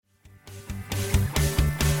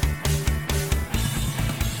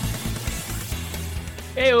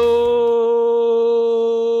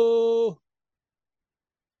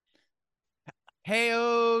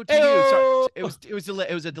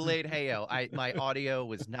it was a delayed heyo. My audio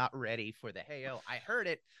was not ready for the heyo. I heard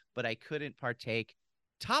it, but I couldn't partake.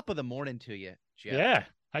 Top of the morning to you, Jeff. Yeah.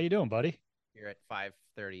 How you doing, buddy? Here at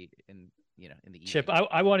 5:30 in the evening. Chip,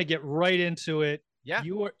 I want to get right into it. Yeah.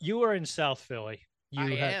 You are in South Philly.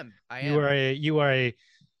 I am. You are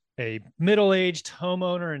a middle-aged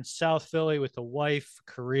homeowner in South Philly with a wife,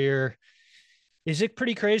 career. Is it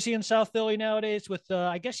pretty crazy in South Philly nowadays with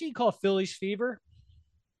I guess you'd call it Philly's fever?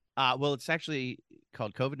 Well, it's actually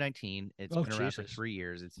called COVID-19. It's been around for Jesus. 3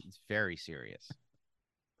 years. It's very serious.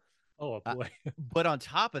 Oh boy. But on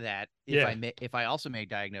top of that, Yeah. if I also may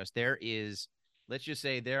diagnose, let's just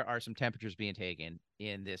say there are some temperatures being taken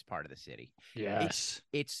in this part of the city. Yes.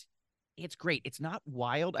 It's great. It's not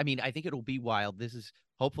wild. I mean, I think it'll be wild. This is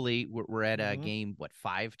hopefully we're at a game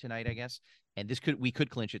 5 tonight, I guess, and we could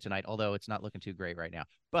clinch it tonight, although it's not looking too great right now.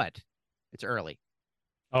 But it's early.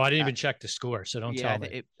 Oh, I didn't even check the score, so don't tell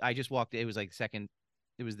me. I just walked. It was like second.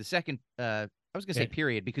 It was the second. I was gonna say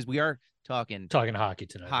period because we are talking hockey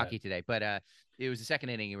tonight. Hockey today, but it was the second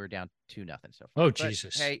inning and we were down 2-0 so far. Oh but,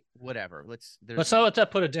 Jesus! Hey, whatever. Let's not let that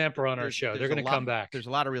put a damper on our show. They're going to come back. There's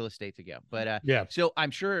a lot of real estate to go, but yeah. So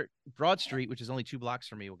I'm sure Broad Street, which is only 2 blocks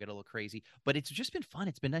from me, will get a little crazy. But it's just been fun.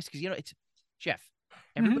 It's been nice because it's Jeff.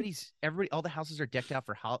 Everybody, all the houses are decked out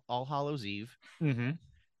for All Hallows Eve. Mm-hmm.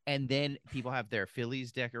 And then people have their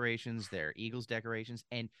Phillies decorations, their Eagles decorations,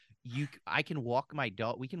 and I can walk my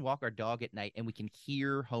dog. We can walk our dog at night, and we can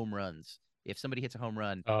hear home runs. If somebody hits a home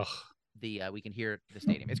run, we can hear the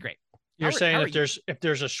stadium. It's great. You're saying if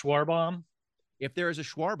there's a Schwarbomb? If there is a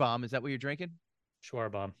Schwarbomb, is that what you're drinking?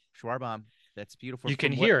 Schwarbomb. That's beautiful. You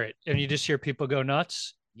can hear it, and you just hear people go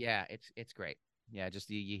nuts. Yeah, it's great. Yeah, just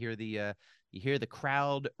you hear the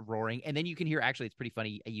crowd roaring, and then you can hear. Actually, it's pretty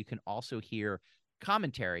funny. You can also hear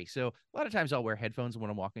commentary. So a lot of times I'll wear headphones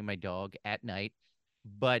when I'm walking my dog at night,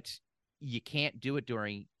 but you can't do it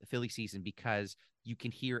during the Philly season because you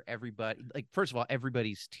can hear everybody. Like, first of all,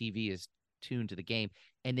 everybody's TV is tuned to the game,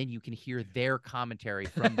 and then you can hear their commentary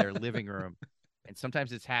from their living room. And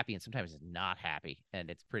sometimes it's happy and sometimes it's not happy.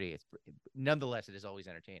 And nonetheless, it is always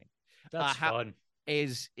entertaining. That's fun.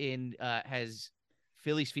 Has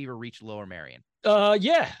Philly's fever reached Lower Merion?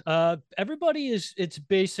 Everybody it's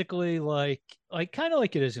basically like kind of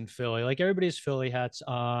like it is in Philly. Like everybody has Philly hats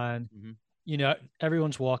on. Mm-hmm.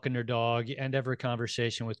 Everyone's walking their dog. You end every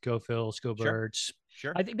conversation with "Go Phils, go Birds."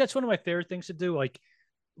 Sure. I think that's one of my favorite things to do. Like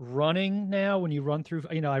running now, when you run through,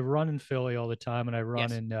 I run in Philly all the time, and I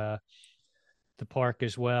run in the park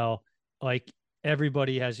as well. Like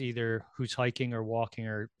everybody has either who's hiking or walking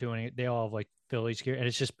or doing it. They all have like Phillies gear, and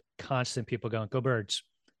it's just constant people going, "Go Birds."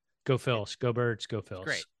 Go Phils, go Birds, go Phils.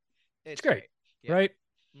 Great. It's great. Yeah. Right?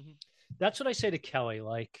 Mm-hmm. That's what I say to Kelly.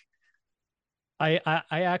 Like, I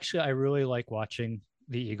really like watching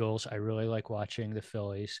the Eagles. I really like watching the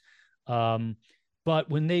Phillies. But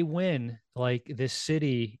when they win, like this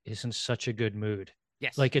city is in such a good mood.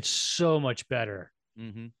 Yes. Like it's so much better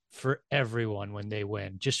for everyone when they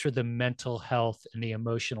win, just for the mental health and the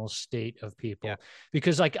emotional state of people. Yeah.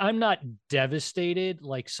 Because like, I'm not devastated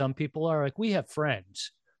like some people are. Like we have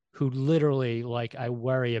friends who literally like I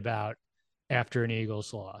worry about after an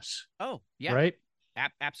Eagles loss. Oh yeah. Right.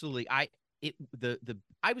 Absolutely. I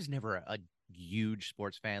was never a huge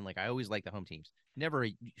sports fan. Like I always liked the home teams, never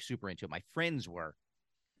super into it. My friends were,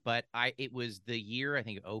 but it was the year, I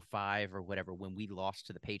think 2005 or whatever, when we lost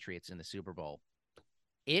to the Patriots in the Super Bowl.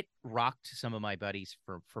 It rocked some of my buddies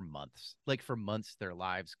for months. Like for months, their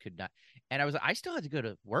lives could not. And I still had to go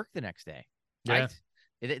to work the next day. Yeah.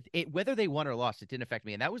 Whether they won or lost, it didn't affect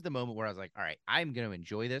me. And that was the moment where I was like, all right, I'm going to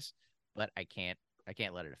enjoy this, but I can't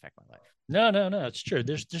let it affect my life. No, it's true.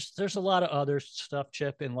 There's a lot of other stuff,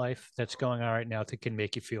 Chip, in life that's going on right now that can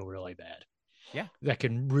make you feel really bad. Yeah. That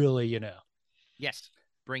can really, Yes.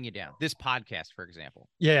 Bring you down. This podcast, for example.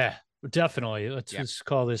 Yeah, definitely. Let's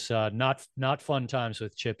call this not fun times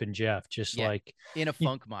with Chip and Jeff. Just like in a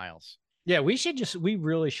funk, Miles. Yeah, we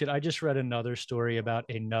really should. I just read another story about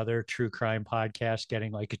another true crime podcast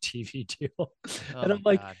getting like a TV deal. And I'm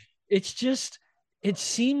like, it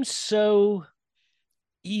seems so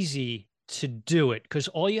easy to do it because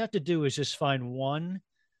all you have to do is just find one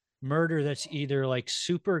murder that's either like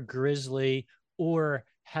super grisly or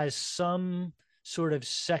has some sort of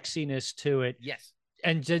sexiness to it. Yes.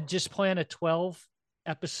 And just plan a 12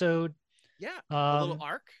 episode. Yeah. A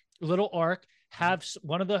little arc. Have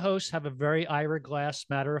one of the hosts have a very Ira Glass,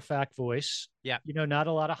 matter-of-fact voice. Yeah. Not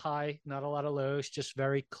a lot of high, not a lot of lows, just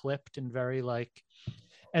very clipped and very like,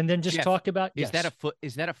 and then just Jeff, talk about. Is that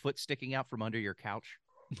a foot sticking out from under your couch?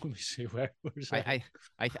 Let me see where's that?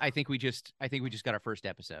 I think we just got our first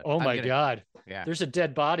episode. Oh my God. Yeah. There's a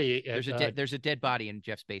dead body. There's a dead body in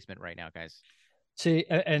Jeff's basement right now, guys. See,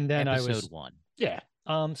 and then episode 1. Yeah.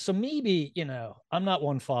 So maybe, I'm not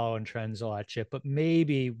one following trends a lot, Chip, but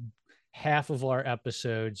maybe half of our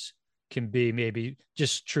episodes can be maybe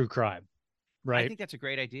just true crime. Right. I think that's a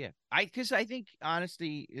great idea. Because I think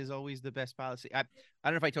honesty is always the best policy. I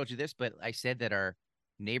don't know if I told you this, but I said that our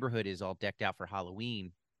neighborhood is all decked out for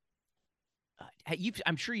Halloween.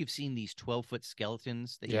 I'm sure you've seen these 12-foot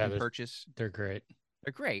skeletons that you can purchase. They're great.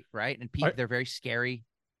 They're great, right? And they're very scary.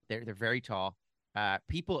 They're very tall.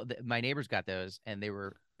 My neighbors got those, and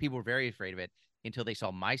people were very afraid of it until they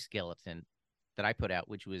saw my skeleton that I put out,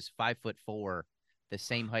 which was 5'4", the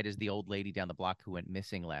same height as the old lady down the block who went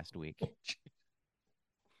missing last week.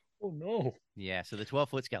 Oh no. Yeah, so the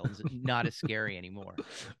 12-foot skeleton's not as scary anymore.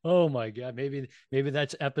 Oh my God. Maybe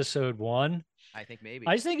that's episode 1. I think maybe.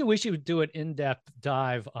 I was thinking we should do an in-depth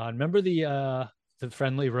dive on, remember the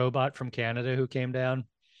friendly robot from Canada who came down?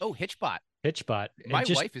 Oh, HitchBot. My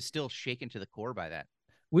wife is still shaken to the core by that.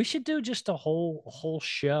 We should do just a whole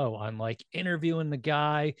show on like interviewing the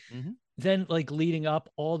guy, then like leading up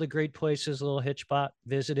all the great places little HitchBot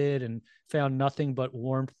visited and found nothing but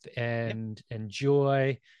warmth and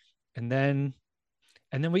joy. And then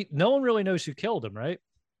no one really knows who killed him, right?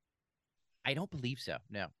 I don't believe so.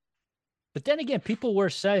 No. But then again, people were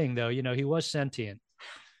saying though, he was sentient.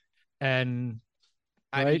 And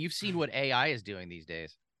I mean, you've seen what AI is doing these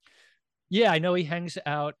days. Yeah, I know he hangs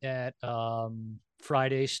out at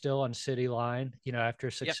Friday still on City Line, after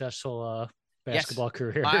a successful basketball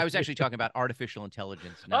career. I was actually talking about artificial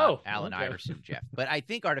intelligence, not Allen Iverson, Jeff. But I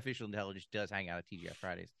think artificial intelligence does hang out at TGI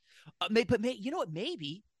Fridays. You know what?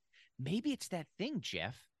 Maybe it's that thing,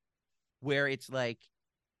 Jeff, where it's like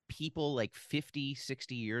people like 50,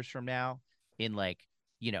 60 years from now in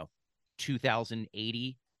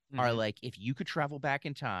 2080 are like, if you could travel back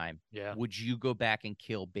in time, would you go back and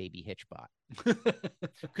kill baby HitchBot?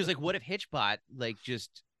 Because what if HitchBot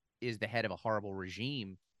just is the head of a horrible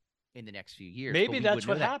regime in the next few years? Maybe that's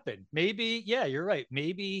what happened. Maybe, you're right.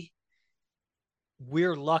 Maybe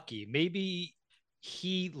we're lucky. Maybe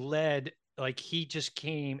he led, he just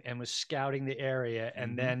came and was scouting the area,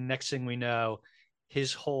 and then next thing we know,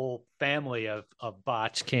 his whole family of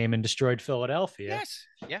bots came and destroyed Philadelphia. Yes.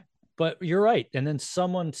 Yeah. But you're right. And then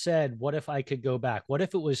someone said, what if I could go back? What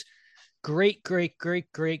if it was great grand,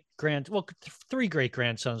 3 great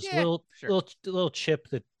grandsons, little Chip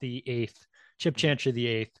the eighth, Chip Chantry the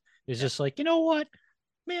eighth is just like, you know what,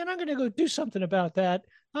 man, I'm going to go do something about that.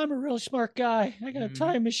 I'm a really smart guy. I got a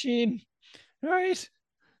time machine. All right.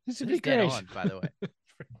 This would be great. On, by the way.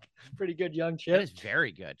 Pretty good young Chip. That is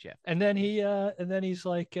very good, Chip. And then he's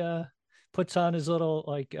like, puts on his little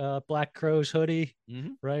Black Crowes hoodie,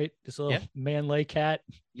 right? This little Man Lake hat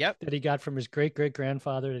that he got from his great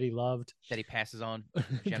grandfather that he loved. That he passes on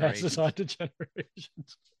passes on to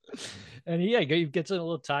generations. And he gets in a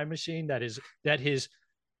little time machine that his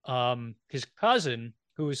cousin,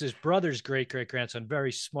 who was his brother's great grandson,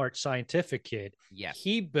 very smart scientific kid. Yes.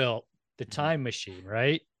 He built the time machine,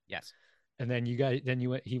 right? Yes. And then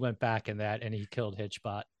he went back in that and he killed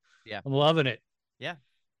HitchBot. Yeah. I'm loving it. Yeah.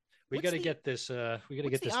 We got to get this.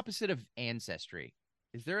 What's the opposite of ancestry?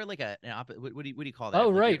 Is there like an opposite? What do you call that?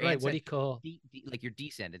 Oh, right. What do you call like your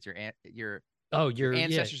descendants, your your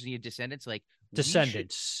ancestors and your descendants? Like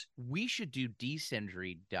descendants. We should do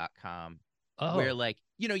descendry.com where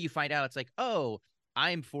you find out it's like, oh,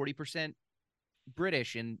 I'm 40%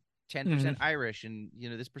 British and 10% Irish and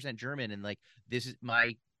this percent German, and this is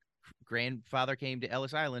my grandfather came to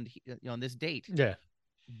Ellis Island on this date. Yeah.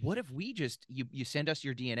 What if we just you send us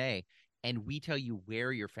your DNA and we tell you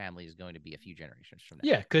where your family is going to be a few generations from now?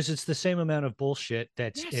 Yeah, because it's the same amount of bullshit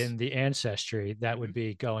that's in the ancestry that would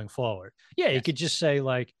be going forward. Yeah, you could just say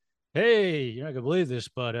hey, you're not gonna believe this,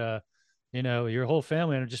 but your whole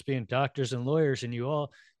family are just being doctors and lawyers, and you all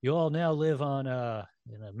now live on in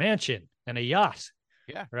a mansion and a yacht.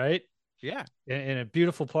 Yeah. Right. Yeah. In a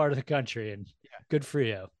beautiful part of the country, and good for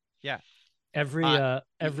you. Yeah. Every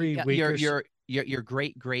week, your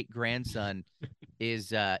great grandson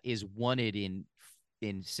is wanted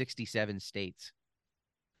in 67 states,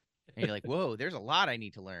 and you're like, whoa, there's a lot I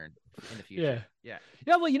need to learn in the future. Yeah.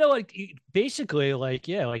 Well, you know what? Basically,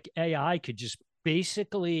 AI could just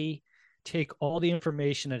basically take all the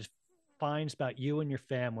information that it finds about you and your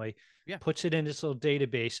family, puts it in this little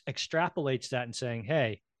database, extrapolates that, and saying,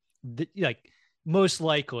 hey, most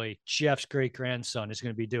likely Jeff's great grandson is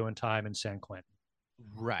going to be doing time in San Quentin.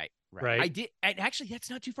 Right. I did. And actually, that's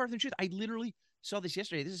not too far from the truth. I literally saw this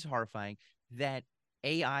yesterday. This is horrifying. That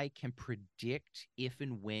AI can predict if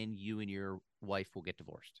and when you and your wife will get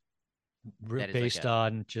divorced. That is based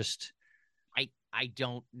on just I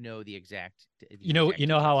don't know the exact you know how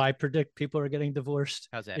details. I predict people are getting divorced?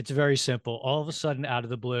 How's that? It's very simple. All of a sudden, out of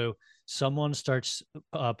the blue, someone starts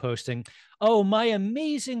posting, "Oh, my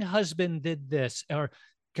amazing husband did this," or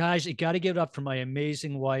 "Guys, you got to give it up for my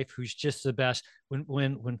amazing wife, who's just the best."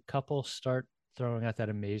 When couples start throwing out that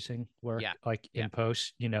amazing work, Yeah. like Yeah. in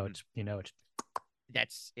post, Mhm.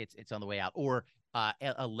 it's It's on the way out. Or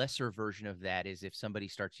a lesser version of that is if somebody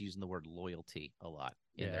starts using the word loyalty a lot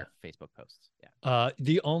in yeah. their Facebook posts. Yeah.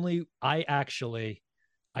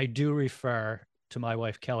 I do refer to my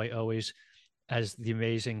wife Kelly always as the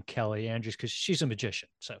amazing Kelly Andrews because she's a magician.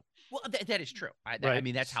 So Well, that is true. I right.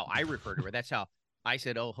 mean, that's how I refer to her. That's how I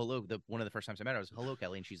said, "Oh, hello." One of the first times I met her was, "Hello,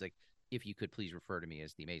 Kelly," and she's like, "If you could please refer to me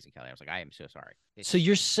as the amazing Kelly." I was like, "I am so sorry." So It's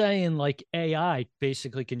you're saying like AI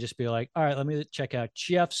basically can just be like, all right, let me check out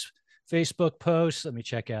Jeff's Facebook posts. Let me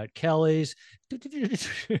check out Kelly's.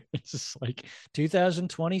 It's just like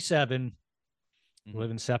 2027, Mhm.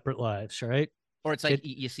 living separate lives, right? Or it's like Kid.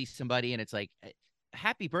 you see somebody and it's like,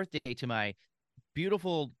 "Happy birthday to my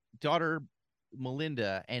beautiful daughter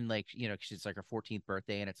Melinda," and like it's like her 14th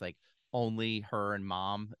birthday, and it's like only her and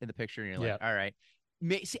mom in the picture, and you're like, Yeah. all right,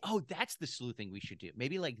 see, oh, that's the sleuthing we should do.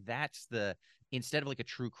 Maybe like that's the instead of like a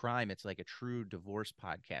true crime, it's like a true divorce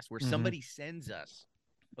podcast where Mm-hmm. somebody sends us,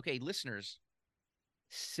 okay, listeners,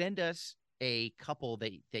 send us a couple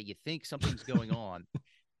that you think something's going on,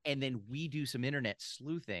 and then we do some internet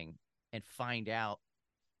sleuthing and find out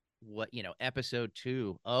what episode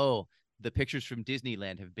 2. Oh, the pictures from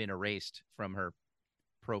Disneyland have been erased from her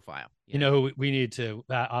profile. We need to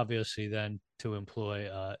obviously then to employ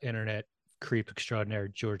internet creep extraordinary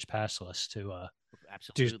George Passless to do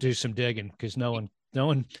Absolutely. some digging because no It,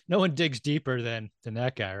 one no one digs deeper than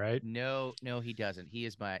that guy, right? no, he doesn't.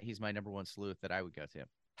 He's my number one sleuth that I would go to.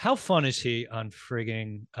 How fun is he on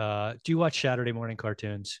frigging do you watch Saturday morning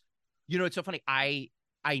cartoons? It's so funny. I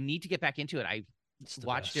need to get back into it. I It's the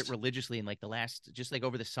watched it best. religiously in like the last, just like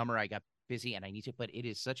over the summer. I got busy and I need to, but it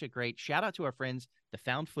is such a great shout out to our friends, the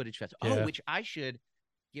Found Footage Festival. Oh, Yeah. which I should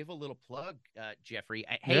give a little plug, Jeffrey.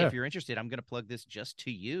 Hey, Yeah. if you're interested, I'm going to plug this just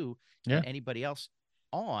to you Yeah. and anybody else.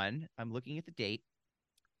 I'm looking at the date,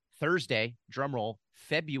 Thursday, drum roll, not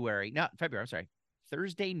February, I'm sorry,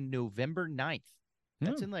 Thursday, November 9th. Yeah.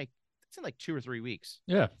 That's in like 2 or 3 weeks.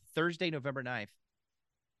 Yeah. Thursday, November 9th.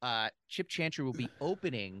 Chip Chantry will be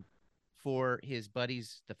opening for his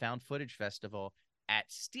buddies, the Found Footage Festival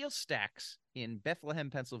at Steel Stacks in Bethlehem,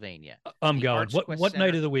 Pennsylvania. I'm The going. Arts Quest What night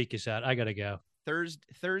Center, of the week is that? I gotta go.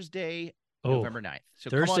 Thursday, Oh, November 9th. So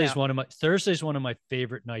come on out. Thursday's one of my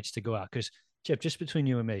favorite nights to go out because Chip, just between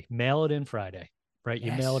you and me, mail it in Friday, right?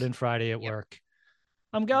 You mail it Yes. in Friday at Yep. work.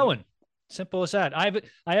 I'm You going. Simple as that. I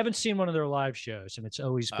haven't seen one of their live shows, and it's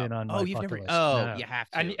always been on my you've never. bucket list. Oh, No, you have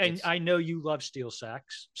and to. and It's I know you love steel still. Have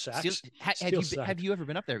steel you have sax. you ever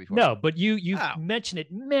been up there before? No, but you've Oh, mentioned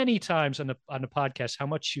it many times on the podcast how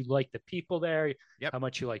much you like the people there, yep. how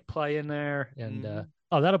much you like playing there, and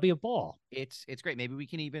Mm-hmm. that'll be a ball. It's great. Maybe we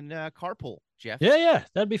can even carpool, Jeff. Yeah, yeah,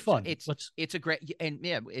 that'd be So fun. Let's. it's a great, and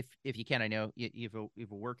yeah, if you can, I know you have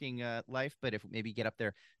a working life, but if maybe get up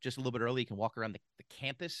there just a little bit early, you can walk around the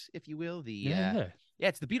campus, if you will. Yeah,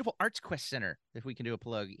 it's the beautiful Arts Quest Center. If we can do a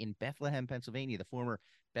plug in Bethlehem, Pennsylvania, the former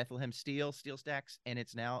Bethlehem Steel Stacks, and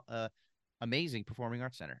it's now amazing performing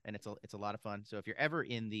arts center, and it's a lot of fun. So if you're ever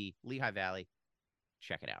in the Lehigh Valley,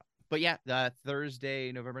 check it out. But yeah,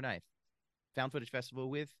 Thursday, November 9th, Found Footage Festival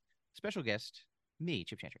with special guest me,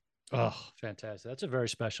 Chip Chantry. Oh, fantastic! That's a very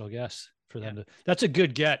special guest for Yeah. them to. That's a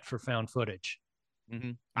good get for found footage.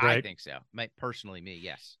 Mm-hmm. I Right. think so. Personally, me,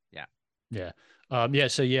 yes, yeah, Yeah. Yeah.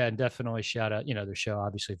 So yeah, and definitely shout out. Their show,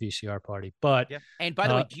 obviously VCR Party, but yeah. And by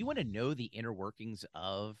the way, do you want to know the inner workings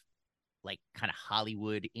of like kind of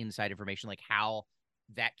Hollywood inside information, like how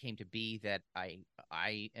that came to be that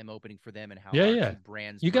I am opening for them and how yeah, our yeah. two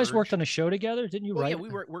brands You guys worked merged? on a show together, didn't you? Well, yeah, Right. we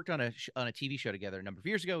worked on a TV show together a number of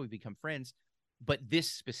years ago. We've become friends, but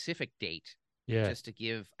this specific date, Yeah. just to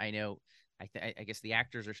give, I know, I guess the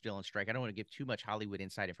actors are still on strike. I don't want to give too much Hollywood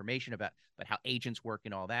inside information about how agents work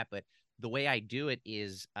and all that, but the way I do it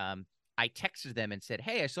is, I texted them and said,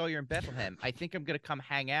 "Hey, I saw you're in Bethlehem. I think I'm gonna come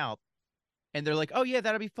hang out," and they're like, "Oh yeah,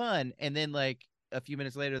 that'll be fun." And then like a few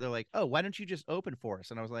minutes later, they're like, "Oh, why don't you just open for us?"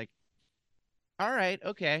 And I was like, "All right,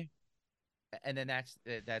 okay." And then that's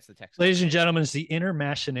the text. Ladies and gentlemen, it's the inner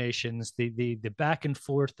machinations, the back and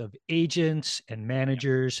forth of agents and Yep.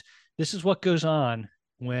 managers. This is what goes on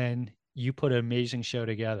when you put an amazing show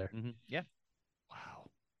together. Mm-hmm. Yeah. Wow.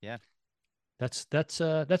 Yeah. That's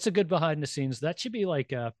a good behind the scenes. That should be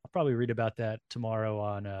like I'll probably read about that tomorrow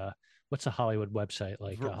on what's a Hollywood website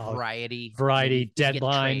like Variety, Variety, if you get the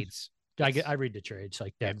Deadline. trades. Yes. I read the trades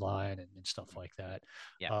like Deadline and stuff like that.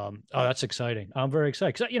 Yeah. Oh, that's exciting. I'm very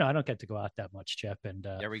excited because I don't get to go out that much, Chip, and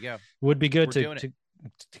there we go. Would be good to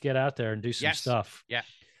get out there and do some stuff. Yeah.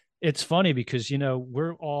 It's funny because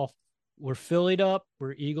we're Phillied up,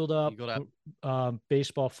 we're eagled up,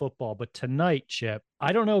 baseball, football. But tonight, Chip,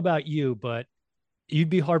 I don't know about you, but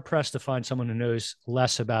you'd be hard pressed to find someone who knows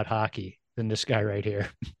less about hockey than this guy right here.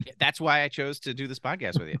 That's why I chose to do this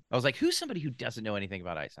podcast with you. I was like, who's somebody who doesn't know anything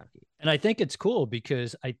about ice hockey? And I think it's cool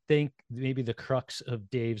because I think maybe the crux of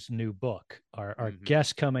Dave's new book, our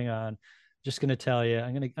guest coming on, just going to tell you,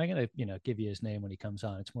 I'm going to give you his name when he comes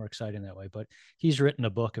on. It's more exciting that way, but he's written a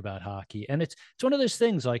book about hockey, and it's one of those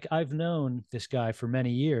things. Like, I've known this guy for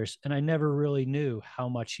many years and I never really knew how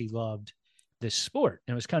much he loved this sport.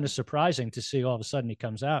 And it was kind of surprising to see all of a sudden he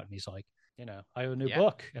comes out and he's like, I have a new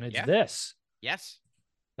book and it's this. Yes.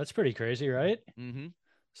 That's pretty crazy, right? Mm-hmm.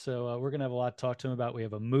 So we're going to have a lot to talk to him about. We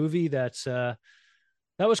have a movie that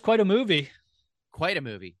was quite a movie. Quite a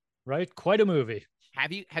movie. Right? Quite a movie.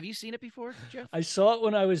 Have you seen it before, Jeff? I saw it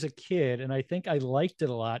when I was a kid, and I think I liked it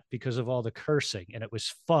a lot because of all the cursing, and it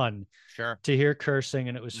was fun to hear cursing,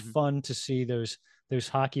 and it was fun to see those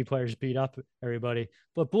hockey players beat up everybody.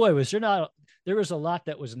 But boy, there was a lot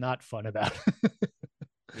that was not fun about it.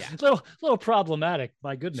 Yeah. A little problematic,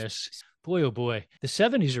 my goodness. Boy, oh boy. The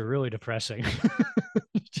 70s are really depressing.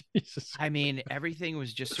 Jesus. I mean, everything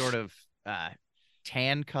was just sort of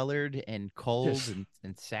tan colored and cold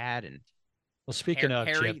and sad and speaking of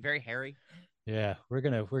hairy, Chip, very hairy. Yeah, we're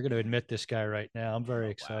gonna admit this guy right now. I'm very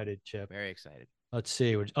excited, wow. Chip. Very excited. Let's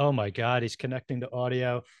see. Oh my God, he's connecting to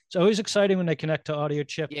audio. It's always exciting when they connect to audio,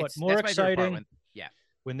 Chip. But more exciting,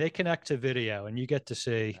 when they connect to video and you get to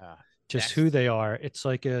see just who they are. It's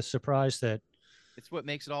like a surprise that. It's what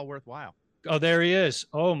makes it all worthwhile. Oh, there he is.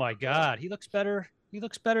 Oh my God, he looks better. He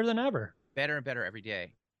looks better than ever. Better and better every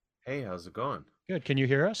day. Hey, how's it going? Good. Can you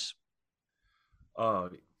hear us? Oh,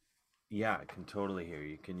 yeah, I can totally hear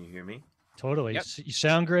you. Can you hear me? Totally. Yep. You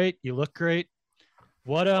sound great. You look great.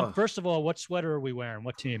 What? First of all, what sweater are we wearing?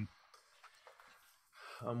 What team?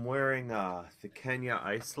 I'm wearing the Kenya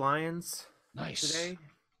Ice Lions. Nice. Today.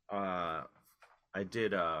 I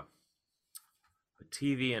did a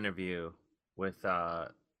TV interview with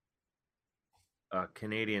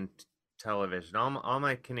Canadian television. All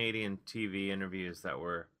my Canadian TV interviews that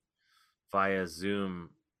were via Zoom,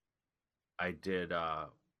 I did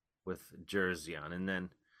with jersey on, and then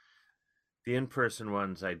the in-person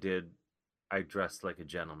ones I dressed like a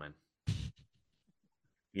gentleman.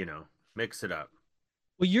 Mix it up.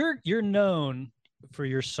 Well, you're known for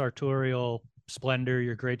your sartorial splendor,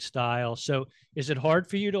 your great style. So is it hard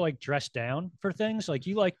for you to like dress down for things? Like,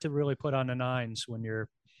 you like to really put on the nines when you're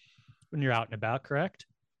out and about, correct?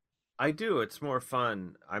 I do. It's more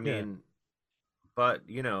fun. I mean, but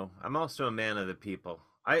I'm also a man of the people.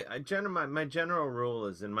 My general rule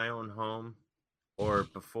is in my own home or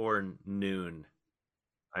before noon,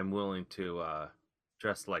 I'm willing to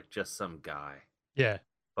dress like just some guy. Yeah.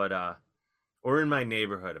 But or in my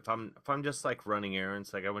neighborhood, if I'm just like running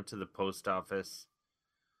errands, like I went to the post office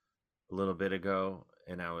a little bit ago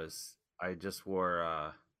and I was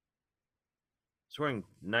wearing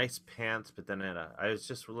nice pants, but then I was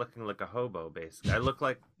just looking like a hobo basically. I look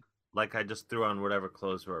like I just threw on whatever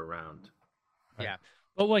clothes were around. Yeah.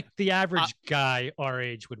 But like the average guy our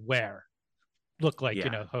age would look like,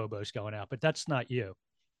 hobos going out, but that's not you.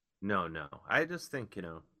 No. I just think,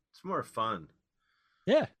 it's more fun.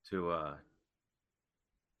 Yeah. To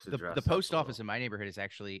dress the post office in my neighborhood is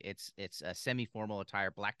actually it's a semi-formal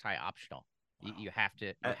attire, black tie optional. Wow. You have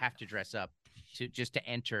to dress up to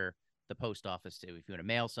enter the post office too. If you want to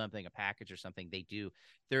mail something, a package or something, they do.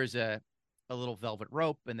 There's a little velvet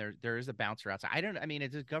rope and there is a bouncer outside.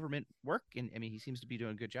 It's a government work, and he seems to be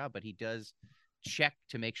doing a good job, but he does check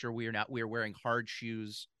to make sure we are wearing hard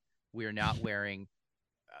shoes. We are not wearing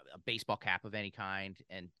a baseball cap of any kind,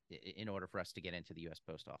 and in order for us to get into the U.S.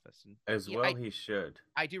 Post Office. And, he should.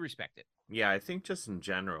 I do respect it. Yeah, I think just in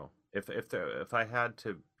general, if I had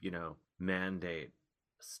to, mandate,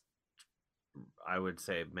 I would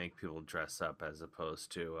say make people dress up as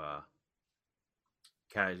opposed to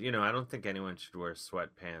casual. I don't think anyone should wear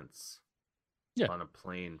sweatpants on a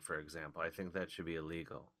plane, for example. I think that should be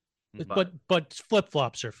illegal. But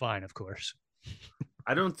flip-flops are fine, of course.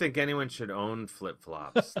 I don't think anyone should own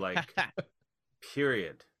flip-flops,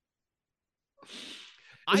 period.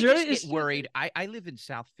 I just get worried. I live in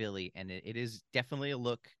South Philly, and it is definitely a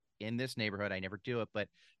look in this neighborhood. I never do it, but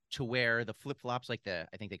to wear the flip flops, like I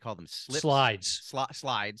think they call them slips, slides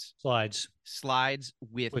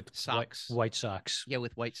with socks, white socks. Yeah,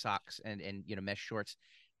 with white socks and mesh shorts.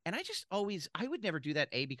 And I would never do that,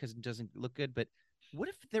 because it doesn't look good. But what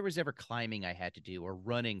if there was ever climbing I had to do, or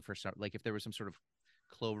running for some, like if there was some sort of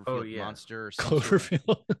Cloverfield monster, or some Cloverfield,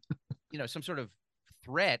 sort of, some sort of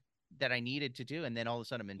threat that I needed to do, and then all of a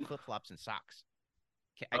sudden I'm in flip flops and socks.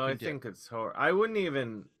 I think it's horrible. I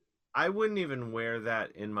wouldn't even wear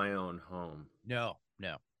that in my own home. No.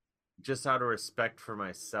 Just out of respect for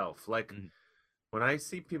myself. Like when I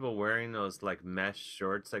see people wearing those like mesh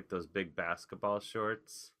shorts, like those big basketball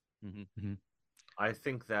shorts, I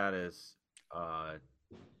think that is,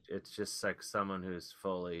 it's just like someone who's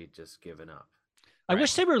fully just given up. I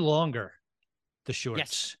wish they were longer, the shorts.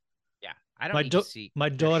 Yes. Yeah, I don't need to see my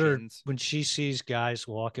daughter shins. When she sees guys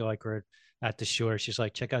walking like we're at the shore, she's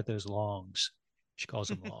like, check out those longs. She calls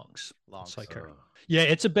them longs. Longs. It's like her. Yeah,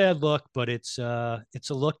 it's a bad look, but it's a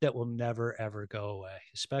look that will never ever go away,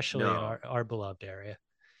 especially in our beloved area.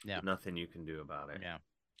 Yeah, nothing you can do about it. Yeah.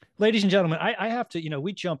 Ladies and gentlemen, I have to,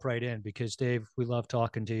 we jump right in because Dave, we love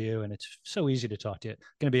talking to you, and it's so easy to talk to you.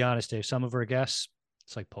 Going to be honest, Dave, some of our guests,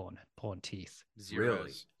 it's like pulling teeth.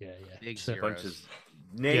 Zeros. Really? Yeah. Big zeros. Bunches.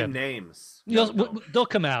 Names. They'll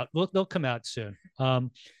come out. They'll come out soon.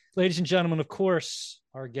 Ladies and gentlemen, of course,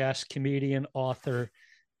 our guest, comedian, author,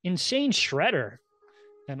 insane shredder,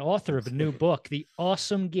 and author of a new book, The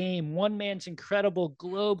Awesome Game, One Man's Incredible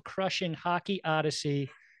Globe-Crushing Hockey Odyssey,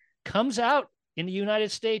 comes out in the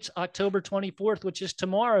United States October 24th, which is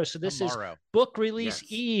tomorrow. So this is book release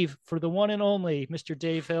eve for the one and only Mr.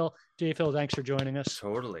 Dave Hill. Dave Hill, thanks for joining us.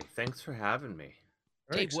 Totally. Thanks for having me.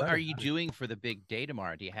 Dave, what are you doing for the big day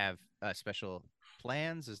tomorrow? Do you have special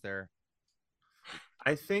plans? Is there...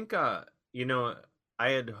 I think, I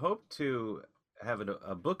had hoped to have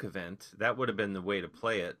a book event. That would have been the way to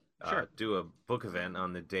play it. Sure. Do a book event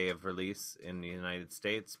on the day of release in the United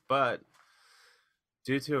States. But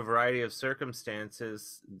due to a variety of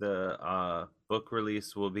circumstances, the book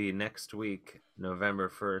release will be next week, November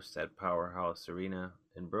 1st at Powerhouse Arena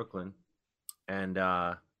in Brooklyn. And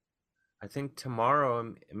I think tomorrow,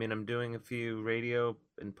 I'm doing a few radio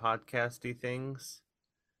and podcasty things.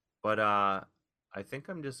 But I think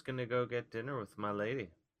I'm just going to go get dinner with my lady.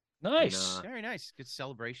 Nice. And, very nice. Good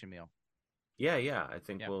celebration meal. Yeah. I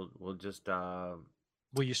think we'll just... will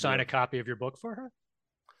you sign a copy of your book for her?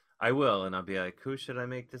 I will, and I'll be like, who should I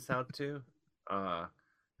make this out to?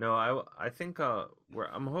 No, I think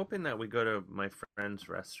I'm hoping that we go to my friend's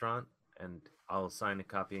restaurant, and I'll sign a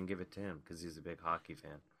copy and give it to him because he's a big hockey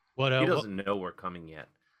fan. He doesn't know we're coming yet.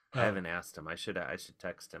 I haven't asked him. I should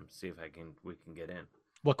text him, see if we can get in.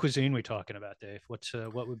 What cuisine we talking about, Dave? What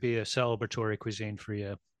would be a celebratory cuisine for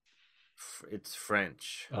you? It's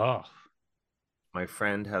French. Oh. My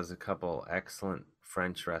friend has a couple excellent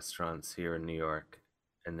French restaurants here in New York,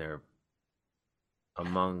 and they're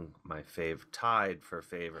among my tied for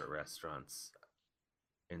favorite restaurants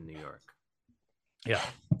in New York. Yeah,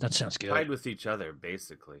 that sounds good. Tied with each other,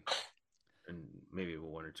 basically, and maybe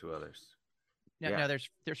one or two others. Now there's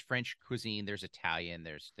French cuisine, there's Italian,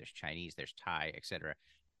 there's Chinese, there's Thai, etc.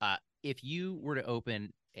 If you were to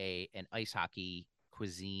open an ice hockey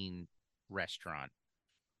cuisine restaurant,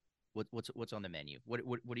 what's on the menu? What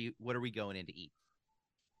are we going in to eat?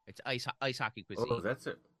 It's ice hockey cuisine. Oh, that's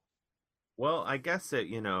it. Well, I guess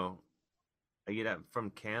from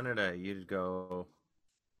Canada, you'd go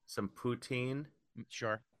some poutine.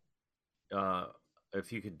 Sure.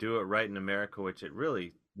 If you could do it right in America, which it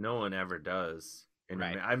really no one ever does.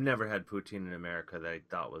 I've never had poutine in America that I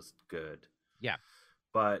thought was good. Yeah.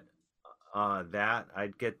 But that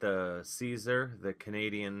I'd get the Caesar, the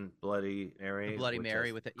Canadian Bloody Mary. The Bloody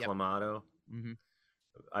Mary with it. Yep. Clamato. Mm-hmm.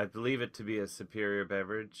 I believe it to be a superior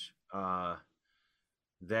beverage.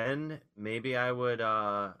 Then maybe I would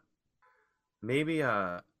I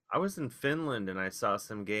was in Finland and I saw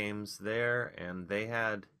some games there, and they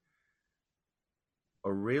had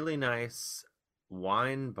a really nice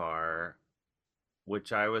wine bar,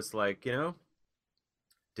 which I was like,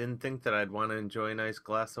 didn't think that I'd want to enjoy a nice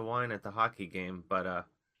glass of wine at the hockey game, but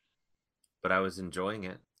I was enjoying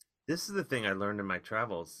it. This is the thing I learned in my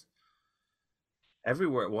travels.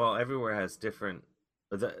 Everywhere has different.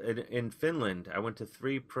 In Finland, I went to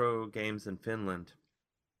 3 pro games in Finland,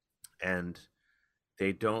 and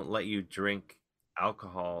they don't let you drink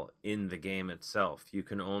alcohol in the game itself. You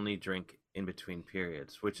can only drink in between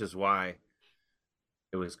periods, which is why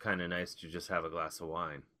it was kind of nice to just have a glass of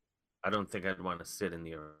wine. I don't think I'd want to sit in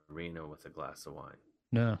the arena with a glass of wine.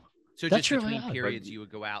 No. So that's just between periods, you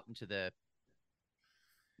would go out into the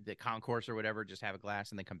concourse or whatever, just have a glass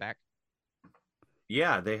and then come back?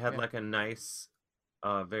 Yeah, they had like a nice,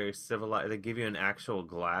 very civilized. They give you an actual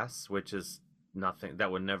glass, which is nothing that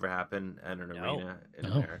would never happen at an arena in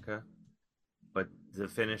America. But the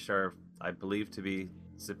Finnish are, I believe, to be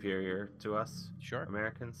superior to us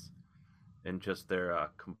Americans in just their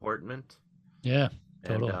comportment. Yeah,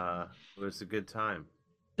 and totally. It was a good time.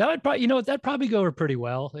 That would probably, that'd probably go over pretty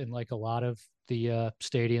well in like a lot of the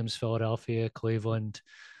stadiums, Philadelphia, Cleveland.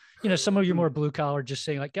 Some of your more blue collar, just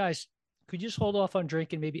saying like, guys, could you just hold off on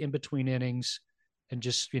drinking maybe in between innings and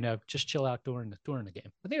just just chill out during the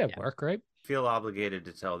game? I think that'd work, right? Feel obligated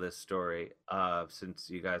to tell this story since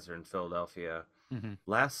you guys are in Philadelphia. Mm-hmm.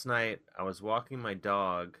 Last night I was walking my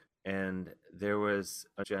dog and there was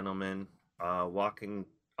a gentleman walking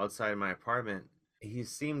outside my apartment. He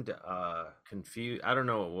seemed confused. I don't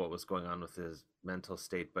know what was going on with his mental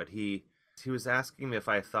state, but he was asking me if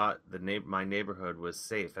I thought my neighborhood was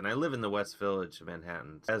safe. And I live in the West Village of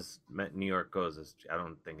Manhattan. As New York goes, I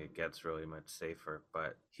don't think it gets really much safer.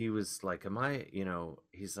 But he was like, am I,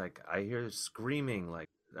 he's like, I hear screaming. Like,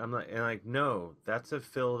 I'm like, no, that's a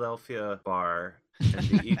Philadelphia bar and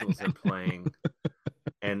the Eagles are playing.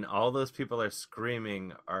 And all those people are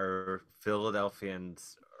screaming are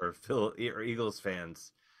Philadelphians or Eagles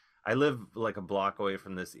fans. I live like a block away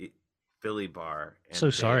from this Philly bar. And so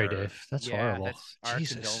sorry, Dave. That's horrible. That's our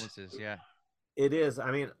condolences. Yeah, it is.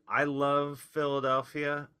 I mean, I love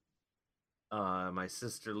Philadelphia. My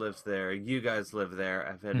sister lives there. You guys live there.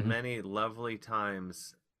 I've had many lovely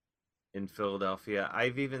times in Philadelphia.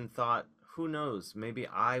 I've even thought, who knows, maybe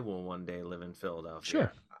I will one day live in Philadelphia.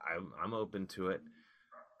 Sure. I'm open to it.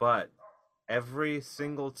 But every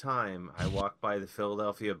single time I walk by the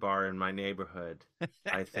Philadelphia bar in my neighborhood,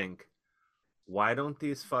 I think, why don't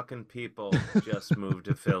these fucking people just move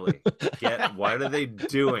to Philly? What are they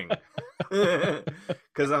doing?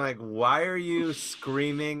 Because I'm like, why are you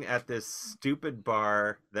screaming at this stupid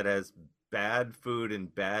bar that has bad food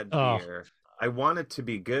and bad beer? I want it to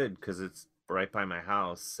be good because it's right by my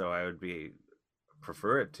house, so I would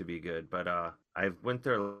prefer it to be good. But I went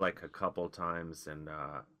there like a couple times, and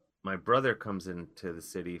my brother comes into the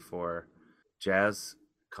city for jazz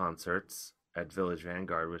concerts at Village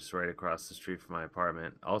Vanguard, which is right across the street from my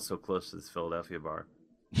apartment, also close to this Philadelphia bar.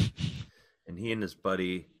 And he and his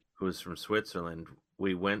buddy, who is from Switzerland,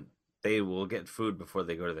 they will get food before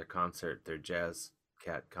they go to their concert, their jazz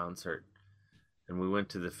cat concert. And we went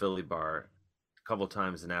to the Philly bar a couple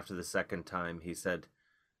times, and after the second time, he said,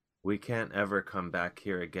 we can't ever come back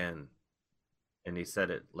here again. And he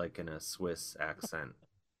said it like in a Swiss accent.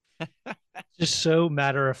 Just so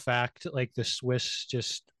matter of fact, like the Swiss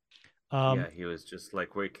just yeah, he was just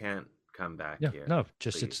like, we can't come back here. No,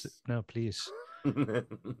 just please. Please.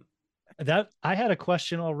 That I had a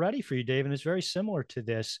question already for you, Dave, and it's very similar to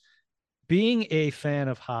this. Being a fan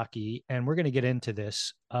of hockey, and we're going to get into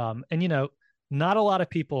this, and not a lot of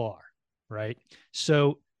people are, right?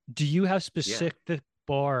 So do you have specific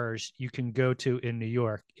bars you can go to in New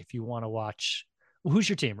York if you want to watch? Who's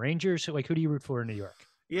your team? Rangers? Like, who do you root for in New York?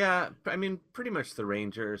 Yeah, I mean, pretty much the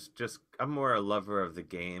Rangers. Just I'm more a lover of the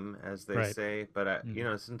game, as they say. But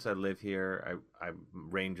since I live here, I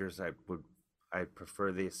Rangers. I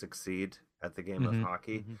prefer they succeed at the game of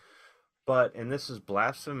hockey. But and this is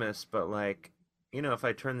blasphemous, but like if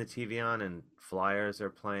I turn the TV on and Flyers are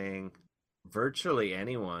playing, virtually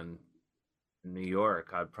anyone in New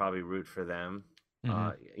York, I'd probably root for them.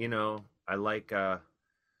 I like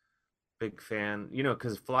big fan,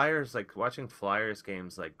 because Flyers, like watching Flyers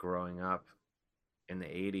games, like growing up in the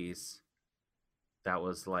 80s, that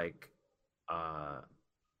was like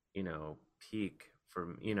peak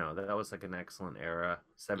for that was like an excellent era,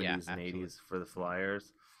 70s and 80s for the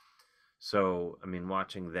Flyers. So I mean,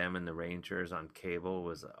 watching them and the Rangers on cable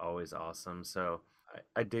was always awesome. So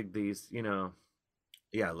I dig these,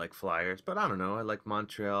 like Flyers, but I don't know, I like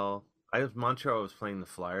Montreal. Montreal was playing the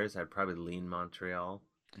Flyers, I'd probably lean Montreal.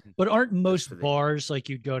 But aren't most bars like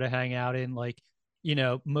you'd go to hang out in, like,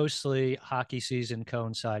 mostly hockey season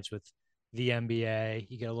coincides with the NBA,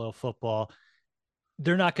 you get a little football.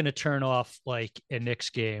 They're not going to turn off like a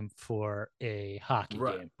Knicks game for a hockey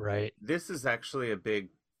game, right? This is actually a big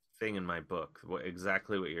thing in my book.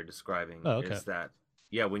 Exactly what you're describing is that,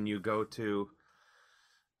 when you go to,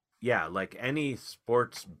 like any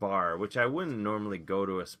sports bar, which I wouldn't normally go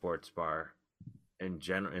to a sports bar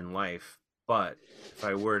in life. But if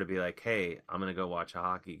I were to be like, hey, I'm going to go watch a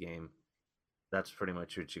hockey game, that's pretty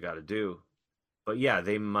much what you got to do. But yeah,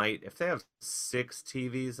 they might, if they have 6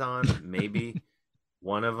 TVs on, maybe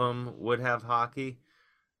one of them would have hockey.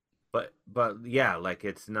 But yeah, like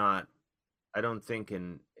it's not, I don't think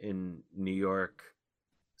in New York,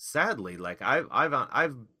 sadly, like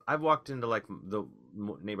I've walked into like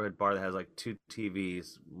neighborhood bar that has like 2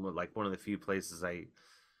 TVs, like one of the few places I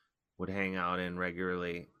would hang out in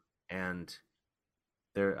regularly. And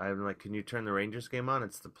I'm like, can you turn the Rangers game on?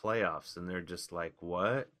 It's the playoffs. And they're just like,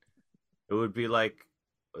 what? It would be like,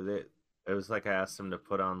 it was like I asked them to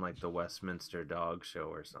put on like the Westminster Dog Show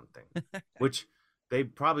or something, which they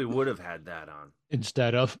probably would have had that on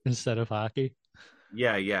instead of hockey.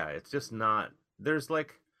 Yeah, it's just not. There's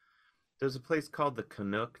a place called the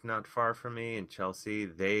Canuck not far from me in Chelsea.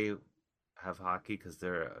 They have hockey because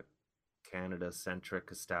they're a Canada-centric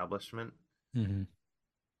establishment. Mm-hmm.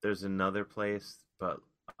 There's another place, but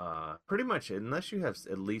pretty much unless you have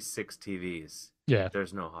at least 6 TVs,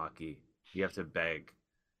 there's no hockey. You have to beg,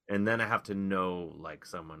 and then I have to know like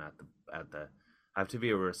someone at the. I have to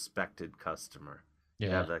be a respected customer. To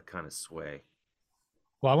have that kind of sway.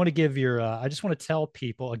 Well, I want to give I just want to tell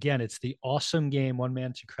people again, it's the awesome game, One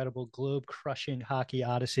Man's Incredible Globe Crushing Hockey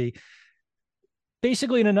Odyssey.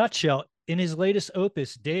 Basically, in a nutshell, in his latest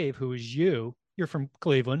opus, Dave, who is you're from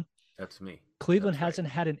Cleveland. That's me. Cleveland hasn't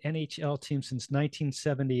had an NHL team since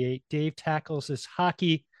 1978. Dave tackles this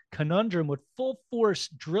hockey conundrum with full force,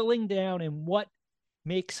 drilling down in what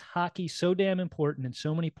makes hockey so damn important in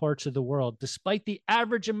so many parts of the world, despite the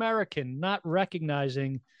average American not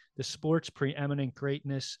recognizing the sport's preeminent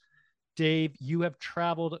greatness. Dave, you have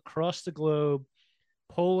traveled across the globe,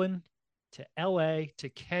 Poland to LA to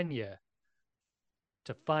Kenya,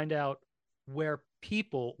 to find out where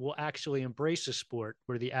people will actually embrace a sport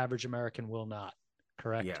where the average American will not.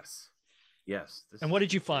 Correct? Yes. And what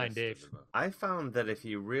did you find, Dave? I found that if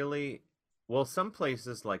you really, some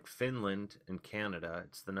places like Finland and Canada,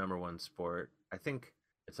 it's the number one sport. I think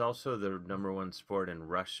it's also the number one sport in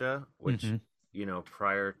Russia, which,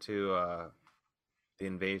 prior to the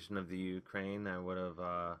invasion of the Ukraine, I would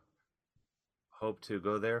have hoped to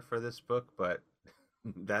go there for this book, but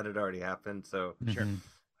that had already happened. So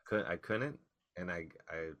I couldn't, and I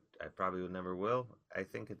probably never will, I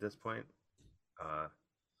think, at this point.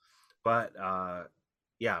 But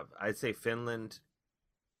I'd say Finland,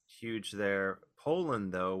 huge there.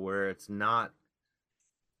 Poland, though, where it's not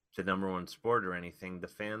the number one sport or anything, the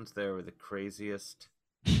fans there were the craziest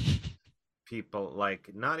people. Like,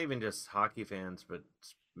 not even just hockey fans, but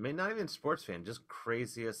not even sports fans, just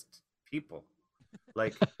craziest people.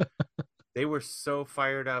 Like, they were so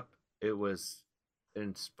fired up. It was,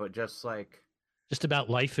 but just about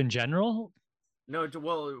life in general. No,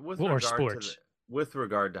 well, with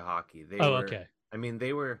regard to hockey, they were. Okay. I mean,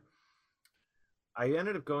 they were. I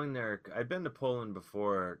ended up going there. I'd been to Poland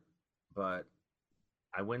before, but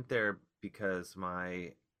I went there because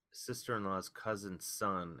my sister-in-law's cousin's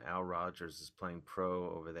son, Al Rogers, is playing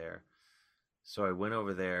pro over there. So I went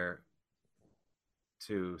over there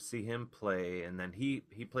to see him play, and then he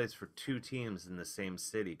plays for 2 teams in the same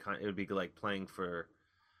city. It would be like playing for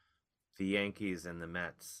the Yankees and the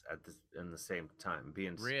Mets in the same time,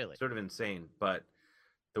 being really sort of insane. But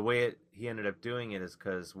the way he ended up doing it is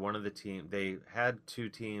because one of the team, they had 2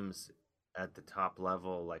 teams at the top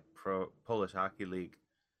level, like Polish Hockey League,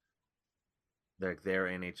 like their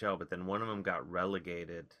NHL, but then one of them got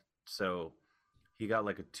relegated. So he got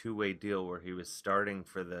like a 2-way deal where he was starting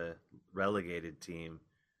for the relegated team,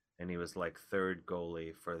 and he was like 3rd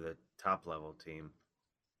goalie for the top level team.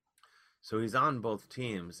 So he's on both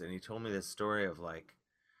teams, and he told me this story of like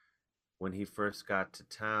when he first got to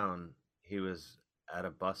town, he was at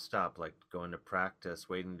a bus stop, like going to practice,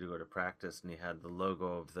 waiting to go to practice, and he had the logo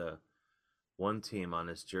of the one team on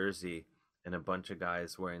his jersey, and a bunch of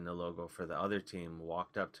guys wearing the logo for the other team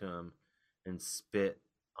walked up to him and spit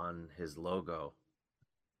on his logo.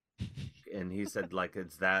 And he said, like,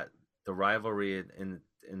 it's that the rivalry in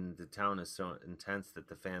the town is so intense that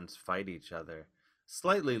the fans fight each other.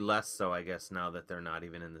 Slightly less so, I guess, now that they're not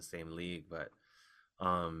even in the same league. But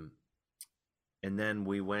and then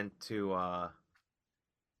we went to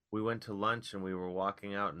lunch, and we were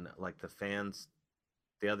walking out, and like the fans,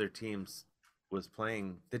 the other teams was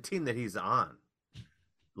playing the team that he's on.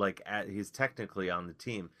 Like he's technically on the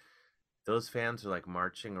team. Those fans are like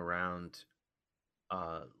marching around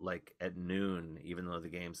like at noon, even though the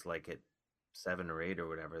game's like at 7 or 8 or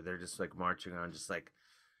whatever. They're just like marching around, just like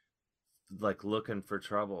looking for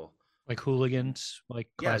trouble, like hooligans, like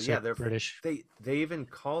classic they're British. They even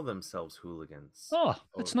call themselves hooligans. Oh,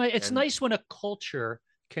 it's nice. It's nice when a culture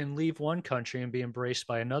can leave one country and be embraced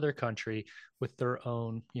by another country with their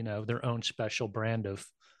own, their own special brand of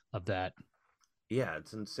that. Yeah,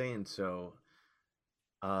 it's insane. So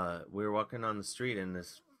we were walking on the street, and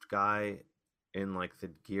this guy in like the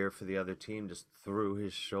gear for the other team just threw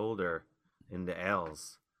his shoulder into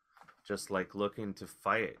Al's, just like looking to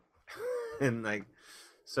fight. And like,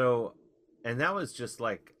 so and that was just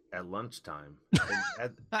like at lunchtime.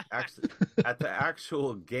 And at the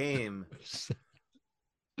actual game,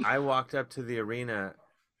 I walked up to the arena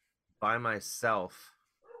by myself,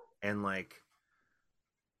 and like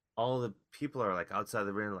all the people are like outside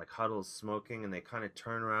the arena, like huddles smoking, and they kind of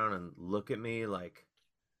turn around and look at me like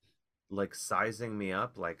sizing me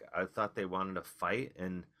up, like I thought they wanted to fight.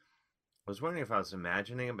 And I was wondering if I was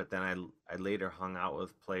imagining it, but then I later hung out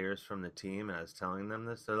with players from the team, and I was telling them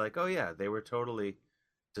this. They're like, "Oh yeah, they were totally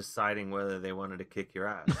deciding whether they wanted to kick your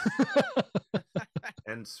ass."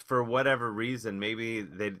 And for whatever reason, maybe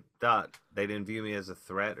they thought they didn't view me as a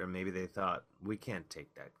threat, or maybe they thought we can't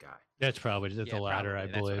take that guy. That's probably the latter,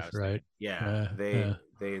 probably. I believe, right? Yeah,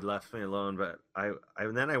 they left me alone. But I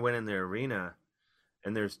then I went in the arena,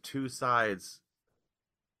 and there's two sides.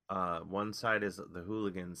 One side is the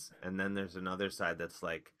hooligans, and then there's another side that's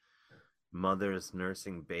like mothers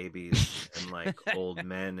nursing babies and like old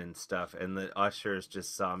men and stuff. And the ushers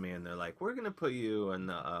just saw me, and they're like, "We're gonna put you in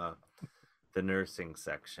the nursing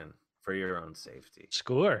section for your own safety."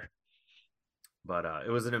 Score. But it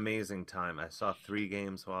was an amazing time. I saw 3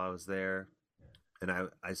 games while I was there, and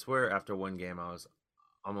I swear after one game I was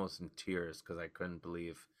almost in tears because I couldn't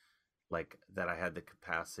believe like that I had the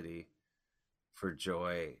capacity for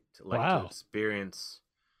joy to to experience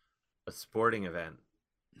a sporting event,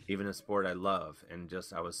 even a sport I love, and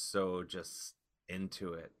just I was so just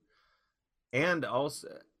into it. And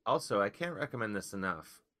also I can't recommend this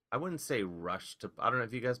enough. I wouldn't say rush to. I don't know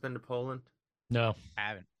if you guys been to Poland. No, I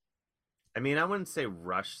haven't. I mean, I wouldn't say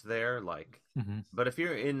rush there, like, but if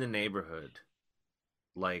you're in the neighborhood,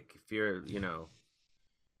 like if you're,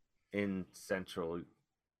 in central,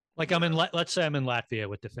 like I'm in, let's say I'm in Latvia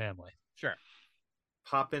with the family. Sure.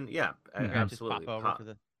 Pop in, yeah, absolutely.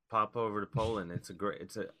 Just pop over to Poland. It's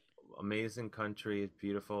an amazing country. It's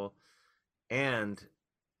beautiful, and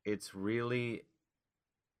it's really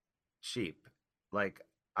cheap. Like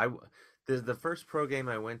the first pro game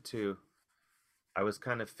I went to, I was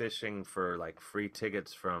kind of fishing for like free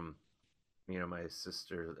tickets from, my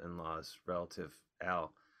sister-in-law's relative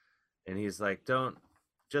Al, and he's like, "Don't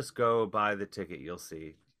just go buy the ticket, you'll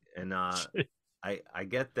see." And I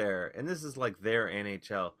get there, and this is like their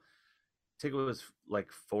NHL ticket was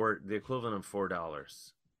like the equivalent of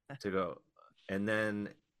 $4 to go, and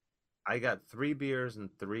then I got 3 beers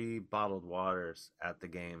and 3 bottled waters at the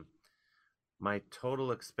game. My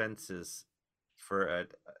total expenses for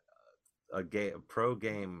a pro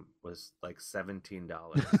game was like $17.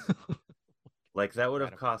 Like that would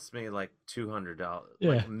have cost me like $200,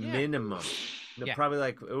 like minimum. Probably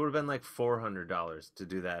like it would have been like $400 to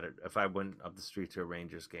do that if I went up the street to a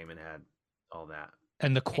Rangers game and had all that.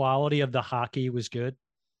 And the quality of the hockey was good.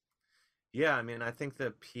 Yeah, I mean, I think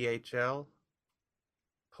the PHL,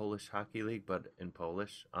 Polish Hockey League, but in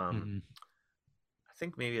Polish, I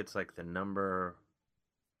think maybe it's like it's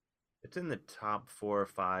in the top 4 or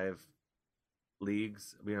 5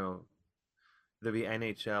 leagues. There'll be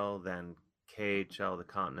NHL, then KHL, the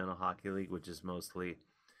Continental Hockey League, which is mostly,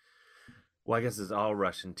 well, I guess it's all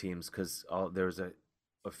Russian teams because there's a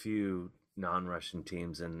few non-Russian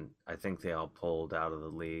teams, and I think they all pulled out of the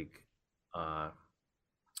league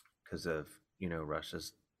because of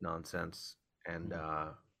Russia's nonsense, and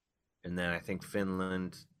then I think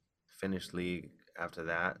Finnish league after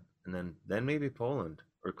that, and then maybe Poland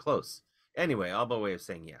or close. Anyway, all by way of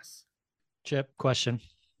saying yes. Chip, question.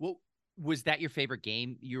 Well, was that your favorite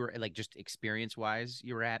game you were like just experience wise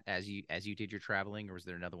you were at as you did your traveling, or was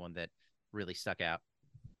there another one that really stuck out?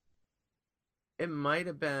 It might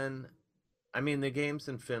have been. I mean, the games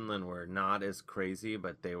in Finland were not as crazy,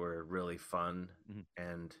 but they were really fun.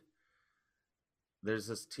 And there's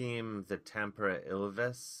this team, the Tampere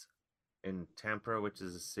Ilves, in Tampere, which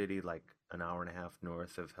is a city like an hour and a half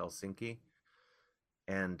north of Helsinki.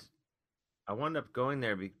 And I wound up going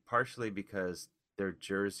there partially because their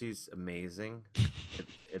jersey's amazing.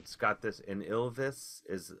 It's got this, and Ilves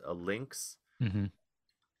is a lynx,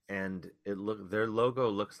 and their logo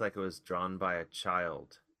looks like it was drawn by a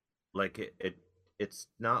child. Like it's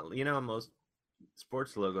not, most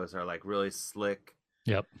sports logos are like really slick.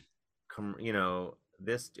 Yep.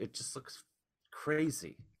 This, it just looks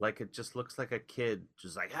crazy. Like it just looks like a kid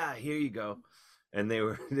just like, here you go. And they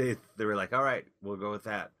were like, all right, we'll go with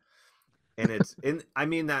that. And I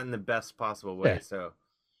mean that in the best possible way. Yeah. So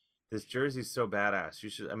this jersey's so badass. You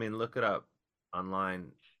should, look it up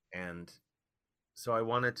online. And so I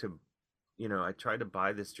wanted to, I tried to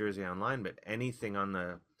buy this jersey online, but anything on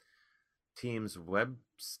the team's web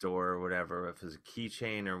store or whatever, if it was a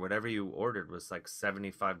keychain or whatever you ordered, was like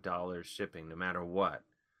 $75 shipping no matter what.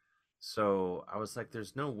 So I was like,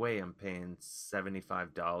 there's no way I'm paying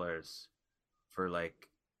 $75 for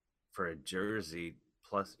a jersey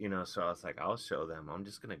plus, so I was like, I'll show them. I'm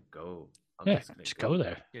just gonna go. Just go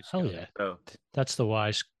there. Hell yeah. So that's the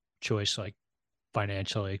wise choice, like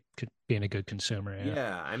financially, being a good consumer.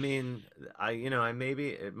 Yeah. I mean, I maybe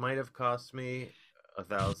it might have cost me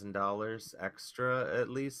 $1,000 extra at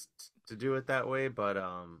least to do it that way, but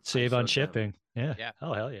save on shipping. Yeah.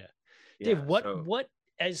 Oh, hell yeah. Dave, what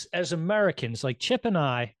as Americans, like Chip and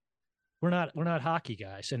I, we're not hockey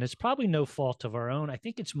guys, and it's probably no fault of our own. I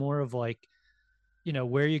think it's more of like,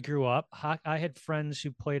 where you grew up. I had friends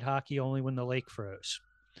who played hockey only when the lake froze,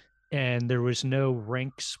 and there was no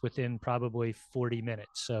rinks within probably 40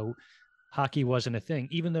 minutes. So hockey wasn't a thing,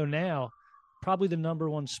 even though now probably the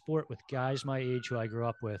number one sport with guys my age who I grew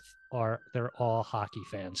up with they're all hockey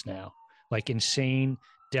fans now, like insane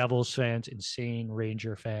Devils fans, insane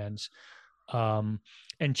Ranger fans. And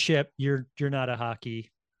Chip, you're not a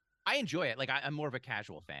hockey. I enjoy it. Like I'm more of a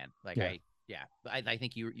casual fan. Like I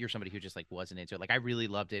think you're somebody who just like wasn't into it. Like I really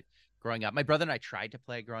loved it growing up. My brother and I tried to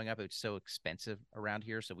play growing up. It was so expensive around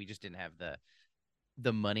here, so we just didn't have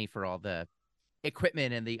the money for all the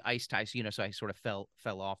equipment and the ice ties. So I sort of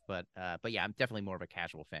fell off. But yeah, I'm definitely more of a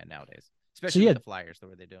casual fan nowadays, especially with the Flyers, the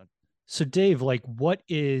way they're doing. So Dave, like, what's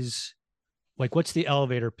the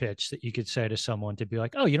elevator pitch that you could say to someone to be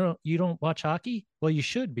like, oh, you don't watch hockey? Well, you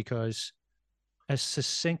should, because as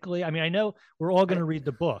succinctly, I mean, I know we're all going to read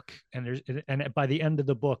the book, and by the end of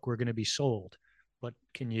the book, we're going to be sold. But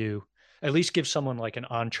can you at least give someone like an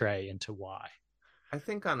entree into why? I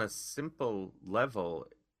think on a simple level,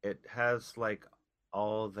 it has like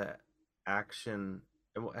all the action.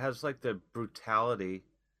 It has like the brutality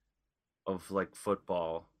of like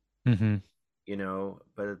football, but then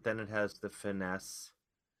it has the finesse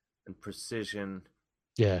and precision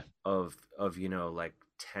of like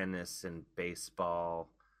tennis and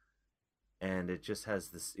baseball, and it just has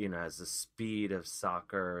this has the speed of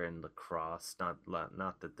soccer and lacrosse. Not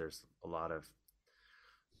that there's a lot of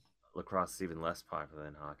lacrosse is even less popular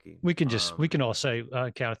than hockey. We can all say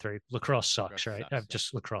count of three. Lacrosse sucks, right?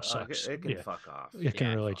 Lacrosse sucks. It can fuck off. It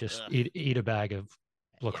can really just eat a bag of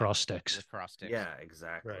lacrosse sticks. Yeah,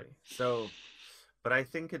 exactly. Right. So, but I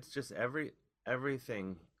think it's just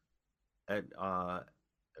everything at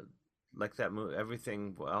like that movie,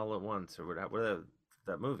 Everything All at Once, or whatever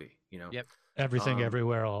that movie, Yep. Everything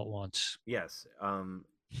Everywhere All at Once. Yes.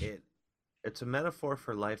 It's a metaphor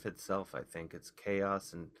for life itself. I think it's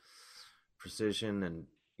chaos and precision and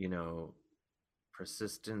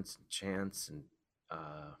persistence and chance and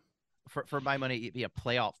for my money,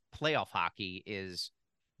 playoff hockey is,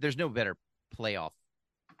 there's no better playoff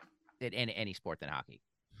in any sport than hockey.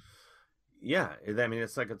 Yeah, I mean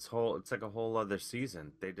it's like a whole other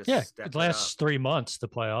season. They just it lasts 3 months, the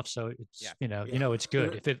playoffs, so it's it's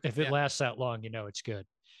good. If it lasts that long, it's good.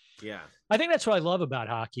 Yeah, I think that's what I love about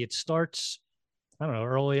hockey. It starts, I don't know,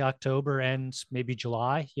 early October, ends maybe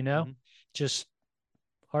July. Just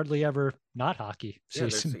hardly ever not hockey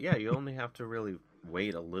season. You only have to really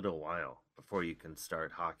wait a little while before you can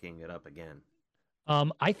start hockeying it up again.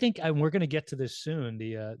 I think, and we're going to get to this soon,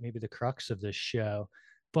 maybe the crux of this show,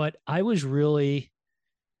 but I was really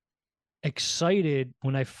excited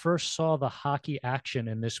when I first saw the hockey action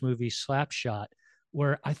in this movie Slapshot,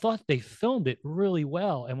 where I thought they filmed it really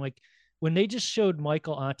well. And like when they just showed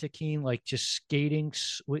Michael Antekin, like just skating,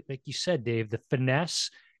 like you said, Dave, the finesse,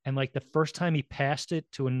 and like the first time he passed it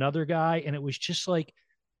to another guy, and it was just like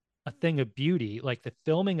a thing of beauty, like the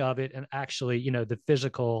filming of it, and actually, the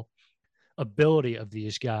physical ability of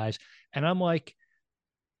these guys. And I'm like,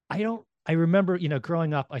 I remember,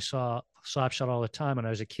 growing up, I saw Slapshot all the time when I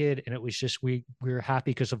was a kid, and it was just, we were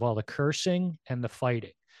happy because of all the cursing and the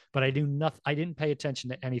fighting, but I didn't pay attention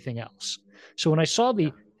to anything else. So when I saw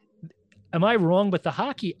am I wrong, but the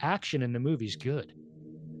hockey action in the movie's good?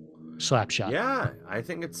 Slapshot. Yeah, I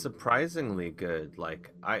think it's surprisingly good.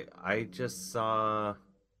 Like I just saw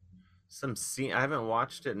some scene. I haven't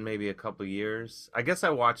watched it in maybe a couple years. I guess I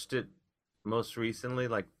watched it most recently,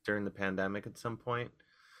 like during the pandemic at some point.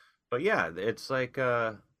 But yeah, it's like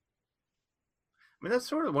I mean, that's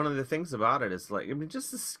sort of one of the things about it is like, I mean,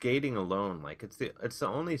 just the skating alone, like it's the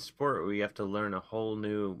only sport where you have to learn a whole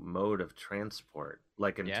new mode of transport,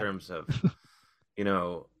 like in terms of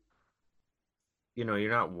you're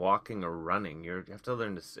not walking or running. You have to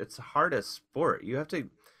learn this. It's the hardest sport. You have to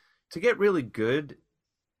get really good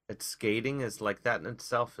at skating is like that in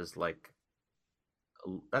itself is like,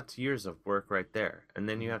 that's years of work right there. And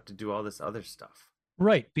then you have to do all this other stuff.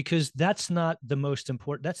 Right. Because that's not the most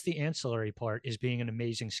important. That's the ancillary part, is being an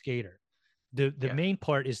amazing skater. The main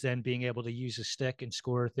part is then being able to use a stick and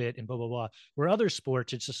score with it and blah, blah, blah. Where other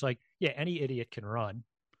sports, it's just like, any idiot can run.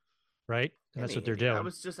 right? And that's what they're doing. I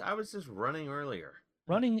was just running earlier.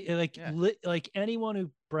 Running, like anyone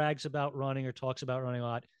who brags about running or talks about running a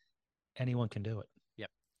lot, anyone can do it. Yep.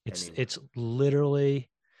 It's literally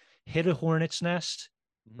hit a hornet's nest,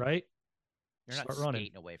 right? You're not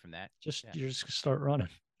skating away from that. You're just gonna start running.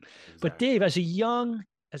 Exactly. But Dave, as a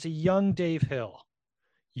young Dave Hill,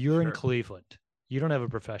 you're in Cleveland. You don't have a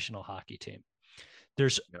professional hockey team.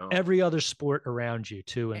 There's every other sport around you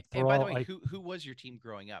too. And by the way, who was your team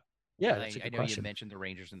growing up? Yeah, I know you mentioned the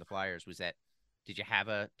Rangers and the Flyers. Did you have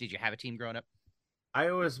a team growing up?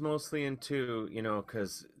 I was mostly into,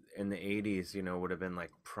 because in the 80s, would have been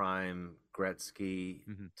like prime Gretzky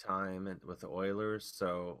time with the Oilers.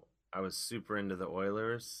 So I was super into the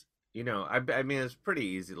Oilers. I mean, it's pretty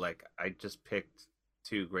easy. Like, I just picked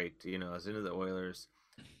two great, I was into the Oilers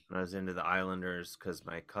and I was into the Islanders because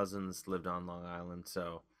my cousins lived on Long Island.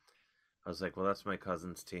 So I was like, well, that's my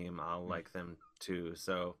cousin's team. I'll like them too.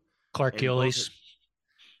 So Clark Gillies,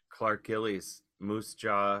 Moose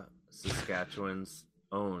Jaw, Saskatchewan's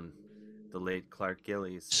own, the late Clark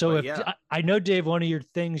Gillies. So I know, Dave, one of your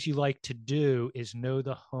things you like to do is know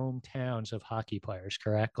the hometowns of hockey players,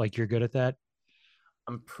 correct? Like, you're good at that?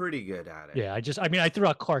 I'm pretty good at it. Yeah, I threw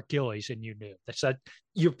out Clark Gillies and you knew. That's that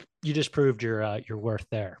you just proved your worth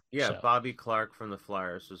there. Yeah, so. Bobby Clark from the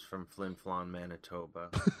Flyers was from Flin Flon, Manitoba.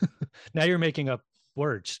 Now you're making up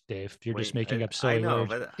words, Dave. You're just making up silly words.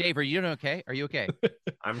 But Dave, are you okay? Are you okay?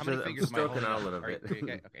 I'm stoking out a little bit.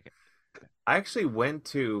 Okay. I actually went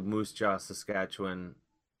to Moose Jaw, Saskatchewan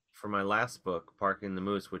for my last book, Parking the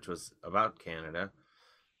Moose, which was about Canada.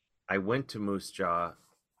 I went to Moose Jaw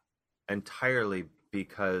entirely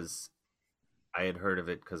because I had heard of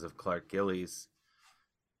it because of Clark Gillies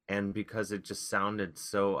and because it just sounded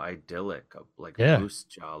so idyllic, like Moose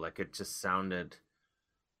Jaw. Like, it just sounded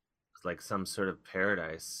like some sort of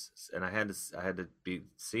paradise, and I had to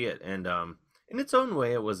see it. And in its own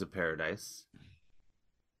way, it was a paradise.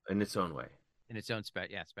 In its own way, in its own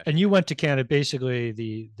special. And you went to Canada. Basically,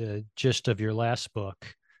 the gist of your last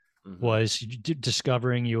book was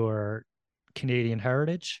discovering your Canadian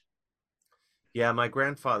heritage. Yeah, my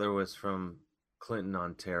grandfather was from Clinton,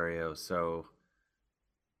 Ontario. So,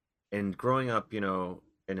 and growing up, in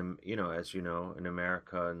as you know, in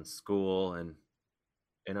America, in school, and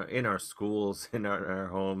in our schools, in our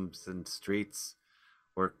homes and streets,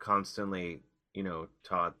 we're constantly,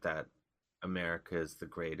 taught that America is the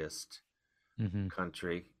greatest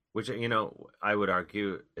country, which, I would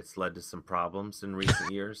argue it's led to some problems in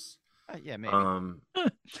recent years. Yeah, maybe.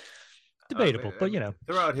 Debatable, but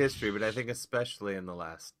throughout history, but I think especially in the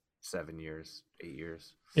last 8 years.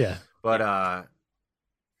 Yeah. But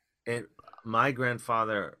my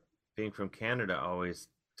grandfather, being from Canada, always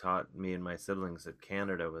taught me and my siblings that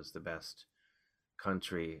Canada was the best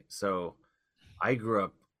country. So I grew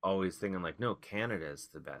up always thinking like, no, Canada is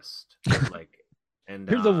the best. And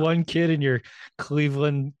you're the one kid in your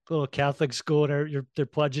Cleveland little Catholic school, and they're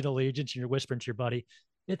pledging allegiance, and you're whispering to your buddy,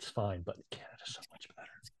 "It's fine, but Canada's so much better."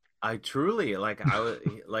 I truly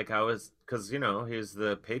I was because he was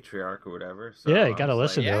the patriarch or whatever. So yeah, you got to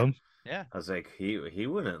listen to him. Yeah, I was like, he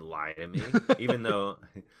wouldn't lie to me, even though.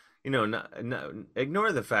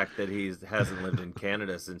 Ignore the fact that he hasn't lived in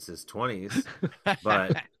Canada since his 20s,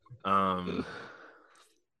 but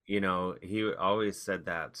he always said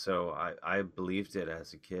that. So I believed it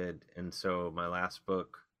as a kid. And so my last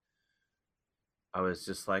book, I was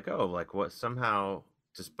just like, oh, like what, somehow,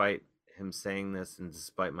 despite him saying this and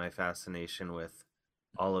despite my fascination with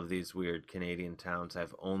all of these weird Canadian towns,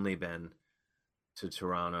 I've only been to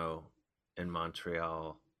Toronto and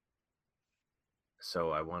Montreal.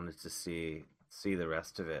 So I wanted to see the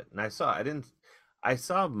rest of it. And I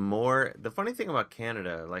saw more. The funny thing about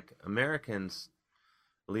Canada, like Americans,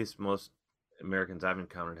 at least most Americans I've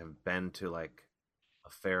encountered, have been to like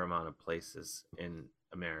a fair amount of places in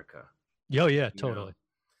America. Oh yeah, totally.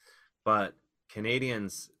 But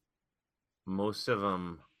Canadians, most of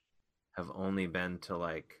them have only been to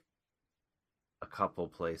like a couple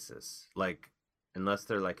places, like unless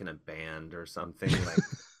they're like in a band or something, like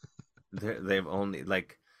they've only,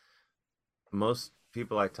 like, most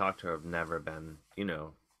people I talk to have never been,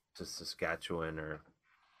 to Saskatchewan or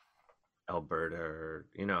Alberta or,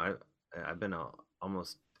 I've been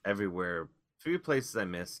almost everywhere. Few places I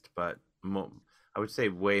missed, but I would say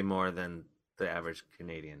way more than the average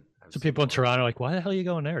Canadian. So people in Toronto are like, why the hell are you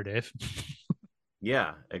going there, Dave?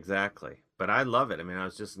 Yeah, exactly. But I love it. I mean, I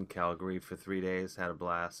was just in Calgary for 3 days, had a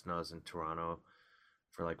blast, and I was in Toronto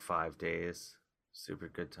for like 5 days. Super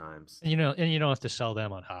good times. And you don't have to sell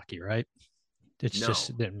them on hockey, right? It's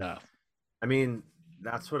just no. I mean,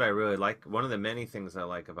 that's what I really like. One of the many things I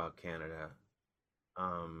like about Canada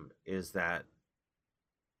is that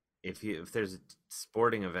if there's a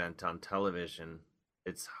sporting event on television,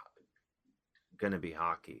 it's gonna be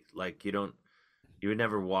hockey. Like you would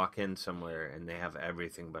never walk in somewhere and they have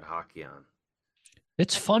everything but hockey on.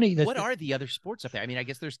 It's funny that what are the other sports up there? I mean, I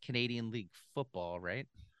guess there's Canadian League football, right?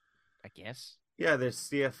 I guess. Yeah, there's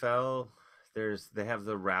CFL. They have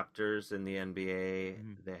the Raptors in the NBA.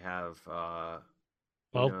 They have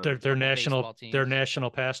their national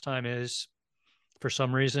pastime is, for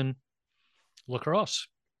some reason, lacrosse.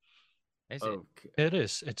 Is it? It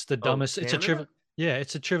is. It's the dumbest. It's a trivial. Yeah,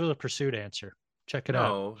 it's a Trivial Pursuit answer. Check it out.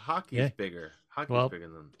 No, hockey's bigger. Hockey's bigger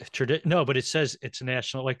than no, but it says it's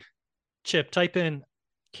national. Like, Chip, type in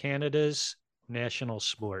Canada's national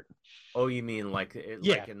sport. Oh, you mean like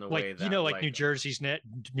like in the way that like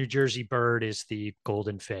New Jersey bird is the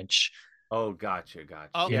golden finch. Oh, gotcha.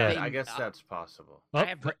 Oh, yeah, I guess that's possible.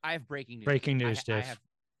 I have breaking news. Breaking news, Dave. I have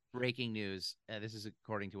breaking news. This is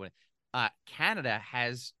according to what Canada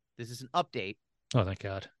has. This is an update. Oh, thank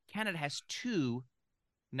God. Canada has 2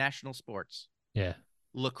 national sports. Yeah.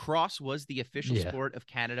 Lacrosse was the official sport of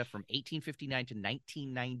Canada from 1859 to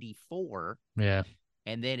 1994. Yeah.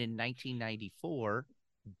 And then in 1994,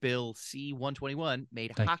 Bill C-121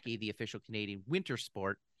 made hockey the official Canadian winter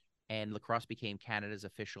sport, and lacrosse became Canada's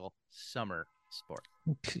official summer sport.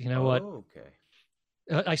 You know what? Okay.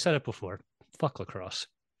 I said it before. Fuck lacrosse.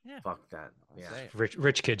 Yeah. Fuck that. Yeah.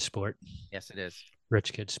 Rich kid sport. Yes, it is.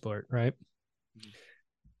 Rich kid sport, right? Mm-hmm.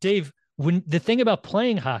 Dave, when the thing about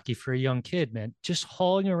playing hockey for a young kid, man, just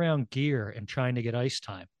hauling around gear and trying to get ice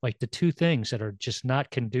time, like the 2 things that are just not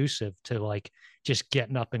conducive to like just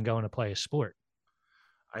getting up and going to play a sport.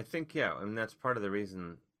 I think, yeah, and that's part of the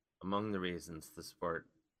reason, among the reasons the sport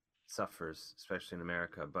suffers, especially in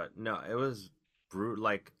America. But no, it was brutal.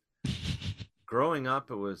 Like growing up,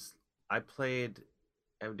 I would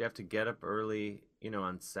have to get up early,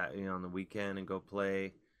 on Saturday, on the weekend and go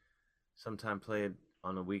play. Sometimes played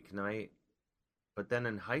on a weeknight. But then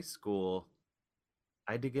in high school,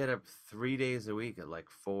 I had to get up 3 days a week at like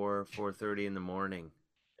 4:30 in the morning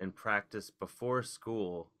and practice before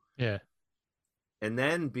school. Yeah. And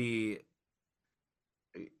then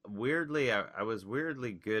I was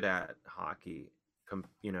weirdly good at hockey,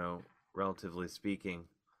 relatively speaking.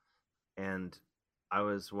 And I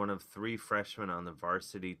was one of 3 freshmen on the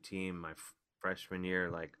varsity team my freshman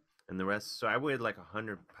year, and the rest. So I weighed like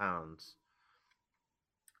 100 pounds.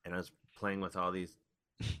 And I was playing with all these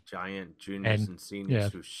giant juniors and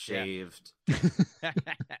seniors who shaved,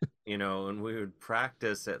 and we would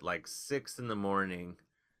practice at like 6 in the morning,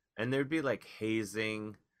 and there'd be like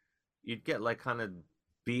hazing. You'd get like kind of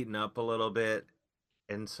beaten up a little bit.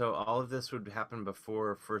 And so all of this would happen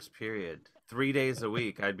before first period, 3 days a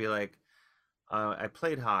week. I'd be like, I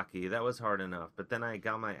played hockey. That was hard enough. But then I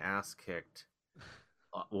got my ass kicked,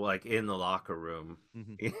 like in the locker room,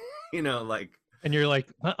 And you're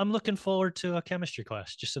like, I'm looking forward to a chemistry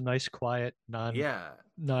class. Just a nice, quiet, beat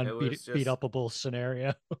upable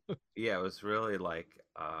scenario. Yeah, it was really like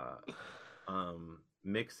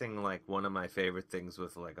mixing like one of my favorite things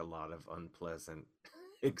with like a lot of unpleasant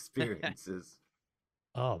experiences.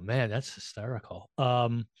 Oh man, that's hysterical.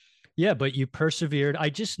 Yeah, but you persevered. I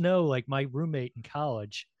just know, like, my roommate in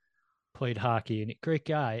college played hockey, and great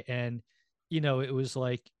guy. And it was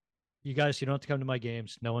like, you guys, you don't have to come to my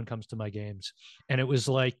games. No one comes to my games. And it was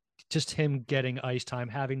like just him getting ice time,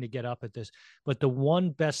 having to get up at this. But the one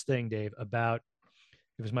best thing, Dave, it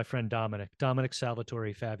was my friend Dominic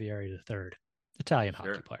Salvatore Favieri III, Italian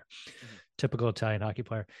hockey player, typical Italian hockey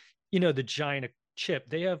player. The giant Chip,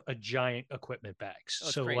 they have a giant equipment bags.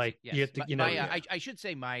 So crazy. Like you have to, I should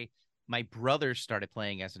say my brother started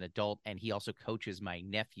playing as an adult, and he also coaches my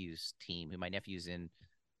nephew's team, who my nephew's in.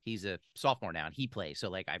 He's a sophomore now, and he plays. So,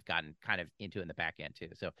 like, I've gotten kind of into it in the back end, too.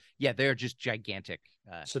 So, yeah, they're just gigantic.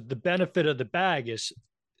 So the benefit of the bag is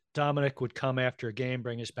Dominic would come after a game,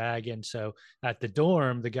 bring his bag in. So at the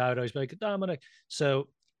dorm, the guy would always be like, Dominic.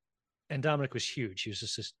 And Dominic was huge. He was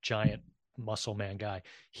just this giant muscle man guy.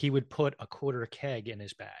 He would put a quarter keg in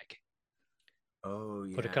his bag. Oh,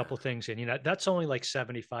 yeah. Put a couple things in. That's only like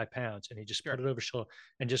 75 pounds. And he just put it over his shoulder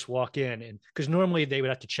and just walk in. And because normally they would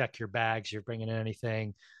have to check your bags. You're bringing in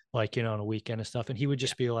anything like, on a weekend and stuff. And he would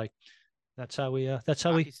just be like, and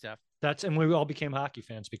we all became hockey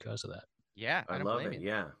fans because of that. Yeah. I love it.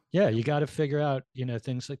 Yeah. Yeah. You got to figure out,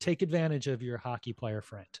 things like take advantage of your hockey player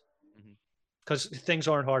friend. Because things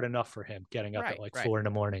aren't hard enough for him getting up at like 4 in the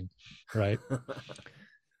morning. Right.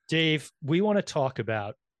 Dave, we want to talk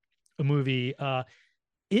about a movie.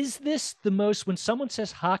 Is this the most, when someone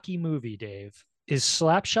says hockey movie, Dave, is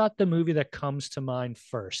Slapshot the movie that comes to mind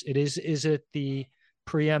first? Is it the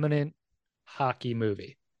preeminent hockey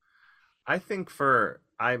movie? I think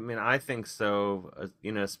I think so,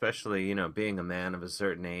 especially, being a man of a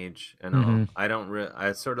certain age and Mm-hmm. all.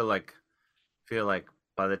 I sort of like feel like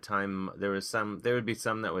by the time there would be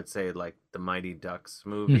some that would say like the Mighty Ducks Mm-hmm.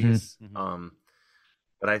 movies.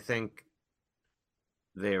 But I think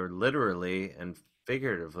they're literally and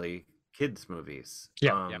figuratively kids Yeah. movies.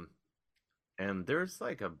 Yep. And there's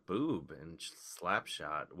like a boob and slap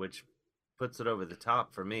shot, which puts it over the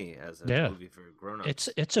top for me as a Yeah. movie for grown-ups.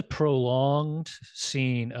 It's a prolonged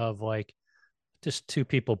scene of like just two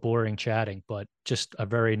people boring chatting, but just a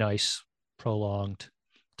very nice prolonged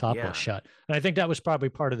topless Yeah. shot. And I think that was probably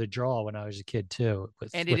part of the draw when I was a kid too.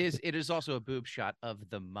 And it is also a boob shot of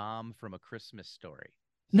the mom from A Christmas Story.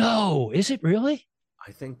 No, is it really?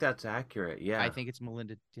 I think that's accurate. Yeah. I think it's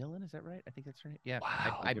Melinda Dillon. Is that right? I think that's right. Yeah,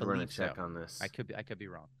 Wow. I could run a believe check so. on this. I could be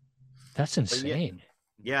wrong. That's But yeah, insane.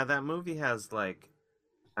 yeah, that movie has like,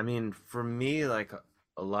 I mean, for me, like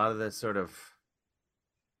a lot of the sort of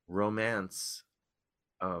romance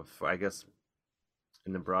of, I guess,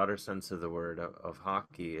 in the broader sense of the word of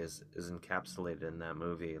hockey is encapsulated in that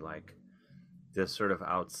movie. Like this sort of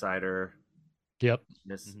outsiderness Yep.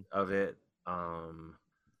 of it,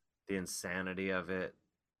 the insanity of it.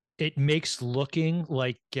 It makes looking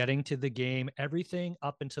like getting to the game, everything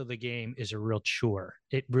up until the game is a real chore.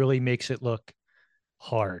 It really makes it look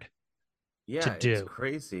hard to Yeah, it's do.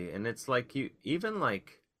 crazy, and it's like you even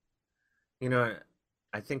like, you know,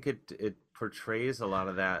 I think it portrays a lot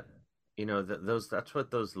of that. Those that's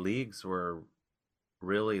what those leagues were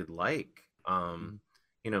really like.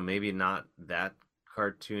 Maybe not that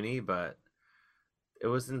cartoony, but it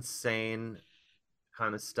was insane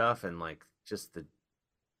kind of stuff, and like just the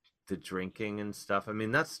drinking and stuff. I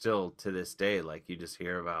mean, that's still to this day, like you just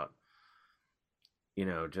hear about,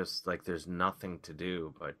 just like there's nothing to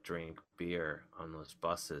do but drink beer on those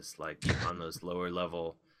buses, like on those lower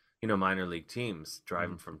level, minor league teams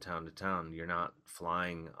driving from town to town. You're not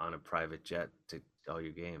flying on a private jet to all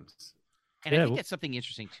your games. And I Yeah. think that's something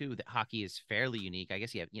interesting too, that hockey is fairly unique. I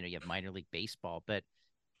guess you have minor league baseball, but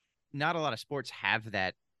not a lot of sports have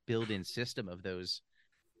that built-in system of those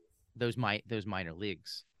minor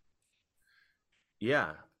leagues.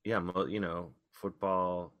 Yeah, yeah.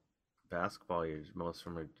 Football, basketball. Most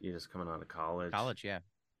of them you're just coming out of college. College, yeah.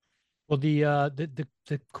 Well, the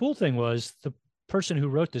cool thing was the person who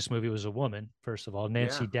wrote this movie was a woman, first of all,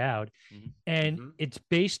 Nancy Yeah. Dowd, Mm-hmm. and Mm-hmm. it's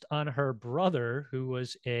based on her brother, who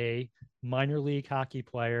was a minor league hockey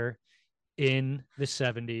player in the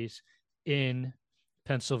 70s in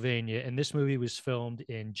Pennsylvania. And this movie was filmed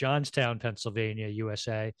in Johnstown, Pennsylvania,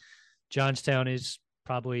 USA. Johnstown is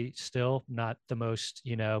probably still not the most,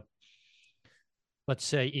 let's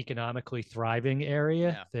say economically thriving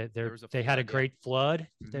area. Yeah, They had a flood, yeah. great flood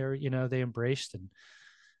Mhm. there, they embraced, and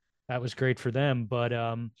that was great for them. But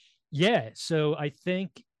yeah, so I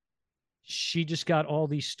think she just got all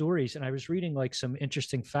these stories, and I was reading like some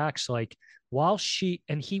interesting facts, like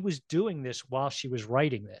he was doing this while she was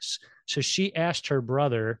writing this. So she asked her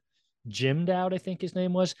brother, Jim Dowd, I think his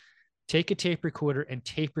name was, take a tape recorder and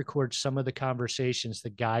tape record some of the conversations the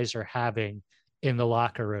guys are having in the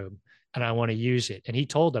locker room, and I want to use it. And he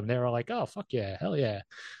told them. They were like, oh fuck yeah, hell yeah.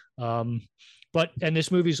 um and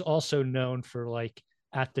this movie's also known for, like,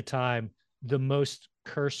 at the time, the most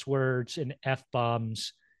curse words and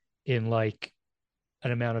f-bombs in like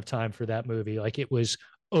an amount of time for that movie. Like, it was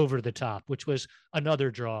over the top, which was another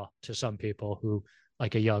draw to some people who,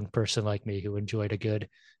 like a young person like me, who enjoyed a good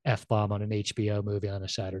f-bomb on an HBO movie on a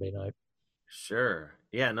Saturday night. Sure.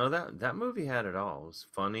 Yeah, no, that movie had it all. It was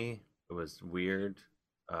funny. It was weird.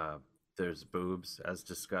 Uh, there's boobs, as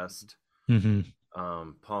discussed. Mm-hmm.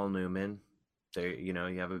 Paul Newman. You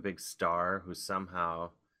have a big star who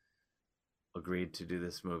somehow agreed to do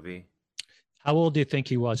this movie. How old do you think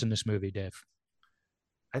he was in this movie, Dave?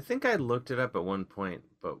 I think I looked it up at one point,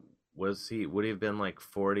 but would he have been like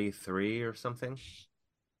 43 or something?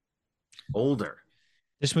 Older.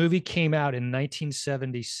 This movie came out in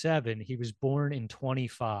 1977. He was born in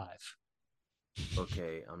 25.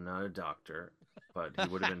 Okay, I'm not a doctor, but he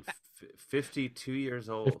would have been 52 years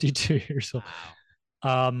old. 52 years old.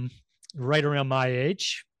 Wow. Right around my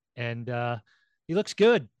age. And he looks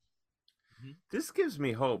good. This gives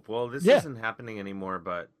me hope. Well, this Yeah. isn't happening anymore,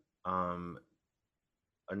 but it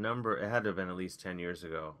had to have been at least 10 years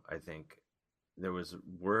ago, I think. There was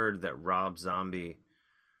word that Rob Zombie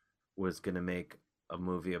was going to make a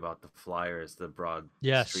movie about the Flyers, the Broad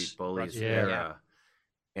Street Bullies era.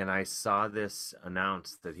 And I saw this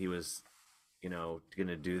announced that he was, going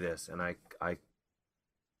to do this, and I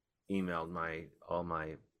emailed all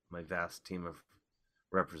my vast team of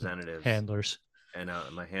representatives, handlers, and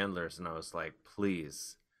my handlers, and I was like,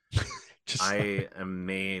 please, Just I am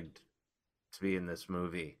made to be in this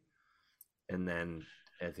movie. And then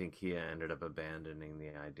I think he ended up abandoning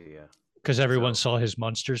the idea. because everyone saw his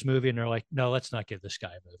Monsters movie and they're like, no, let's not give this guy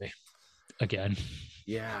a movie again.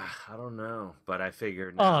 Yeah, I don't know, but I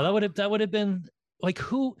figured. Oh, that would have been like,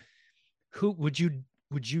 who would you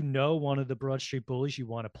know one of the Broad Street Bullies you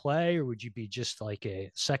want to play, or would you be just like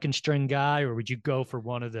a second string guy, or would you go for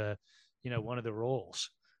one of the roles,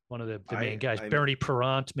 one of the main guys, Bernie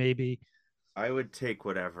Perrant maybe? I would take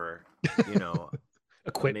whatever,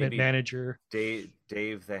 equipment manager, Dave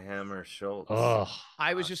the Hammer Schultz. Oh,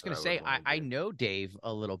 I was just gonna say, I know Dave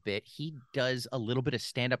a little bit. He does a little bit of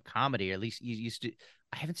stand-up comedy, or at least he used to.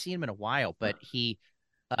 I haven't seen him in a while, but he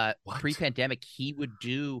pre-pandemic he would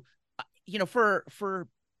do for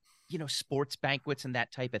sports banquets and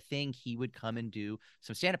that type of thing. He would come and do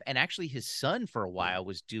some stand-up, and actually his son for a while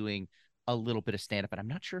was doing a little bit of stand-up, and I'm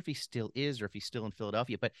not sure if he still is or if he's still in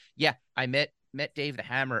Philadelphia. But yeah, I met Dave the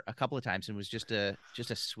Hammer a couple of times and was just a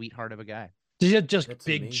sweetheart of a guy. He had just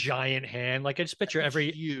big giant hand, like I just picture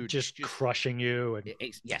every huge, just crushing you. And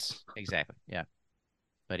yes, exactly, yeah.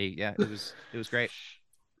 But it was great.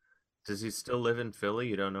 Does he still live in Philly?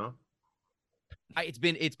 You don't know? It's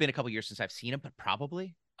been a couple years since I've seen him, but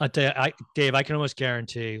probably. Dave, I can almost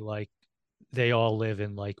guarantee like they all live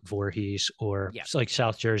in like Voorhees or like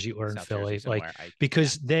South Jersey or in Philly,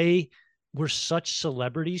 because they were such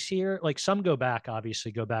celebrities here. Like some go back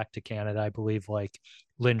to Canada. I believe like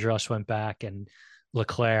Lindros went back and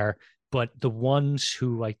Leclerc, but the ones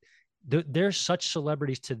who like they're such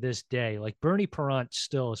celebrities to this day. Like Bernie Perrant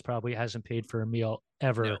still probably hasn't paid for a meal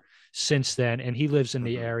ever since then, and he lives in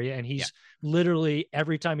the area, and he's literally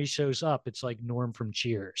every time he shows up, it's like Norm from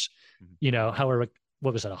Cheers. However,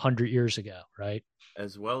 what was that, 100 years ago, right?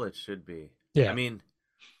 As well, it should be. Yeah. I mean,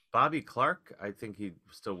 Bobby Clark, I think he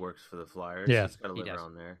still works for the Flyers. Yeah. He's got to live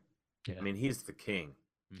around there. Yeah. I mean, he's the king.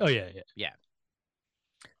 Oh, yeah.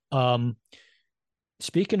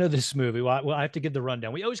 Speaking of this movie, well, I have to give the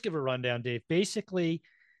rundown. We always give a rundown, Dave. Basically,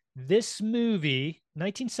 this movie,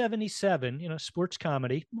 1977, sports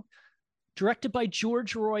comedy, directed by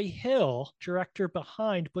George Roy Hill, director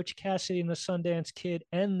behind Butch Cassidy and the Sundance Kid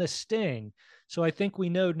and The Sting. So I think we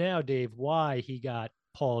know now, Dave, why he got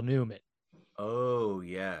Paul Newman. Oh,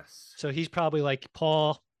 yes. So he's probably like,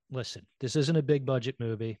 Paul, listen, this isn't a big budget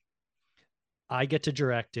movie. I get to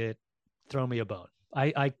direct it. Throw me a bone.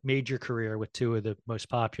 I made your career with two of the most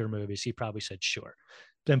popular movies. He probably said, sure.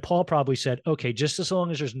 Then Paul probably said, okay, just as long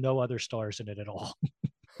as there's no other stars in it at all.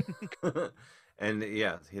 And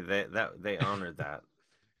yeah, they honored that.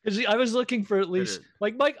 Because I was looking for at least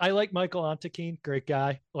like Mike. I like Michael Antekin, great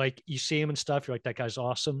guy. Like you see him and stuff, you're like, that guy's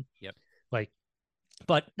awesome. Yep. Like,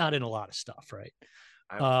 but not in a lot of stuff, right?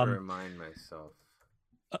 I have to remind myself.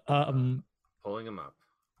 Pulling him up.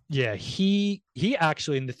 Yeah, he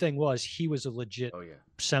actually, and the thing was, he was a legit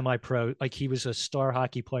semi-pro. Like he was a star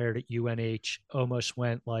hockey player at UNH. Almost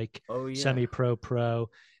went like semi-pro.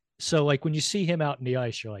 So like when you see him out in the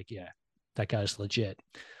ice, you're like, yeah, that guy's legit.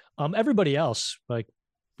 Everybody else, like,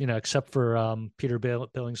 except for Peter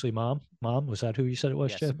Billingsley, mom, was that who you said it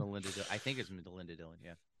was? Yes, Jim? Melinda. I think it's Melinda Dillon.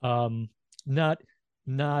 Yeah. Not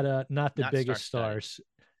the biggest stars.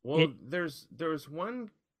 Well, there was one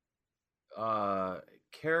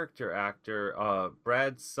character actor,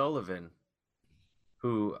 Brad Sullivan,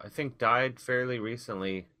 who I think died fairly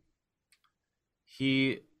recently.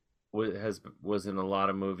 He was in a lot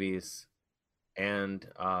of movies, and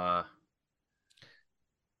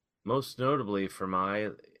most notably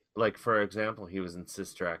for example, he was in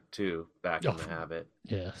Sister Act 2, Back in the Habit.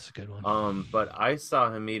 Yeah, that's a good one. But I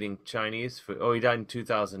saw him eating Chinese food. Oh, he died in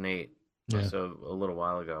 2008, so a little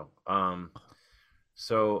while ago.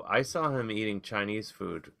 So I saw him eating Chinese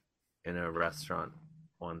food in a restaurant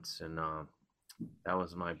once, and that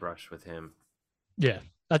was my brush with him. Yeah,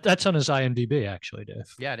 that's on his IMDb, actually,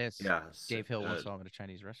 Dave. Yeah, it is. Yeah, Dave Hill once saw him at a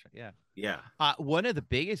Chinese restaurant. Yeah. Yeah. One of the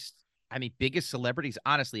biggest celebrities,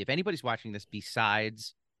 honestly, if anybody's watching this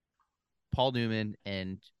besides Paul Newman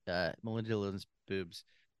and Melinda Dillon's boobs,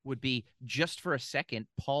 would be just for a second,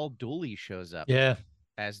 Paul Dooley shows up. Yeah.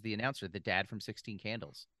 As the announcer, the dad from 16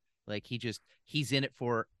 Candles. Like he's in it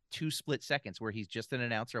for 2 split seconds where he's just an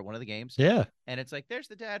announcer at one of the games. Yeah. And it's like, there's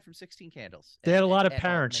the dad from 16 Candles. They had a lot of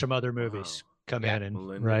parents from other movies come in and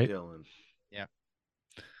Melinda Dillon. Yeah.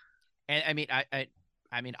 And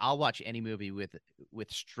I mean, I'll watch any movie with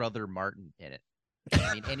Strother Martin in it.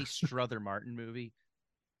 I mean, any Strother Martin movie,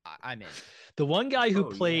 I'm in. The one guy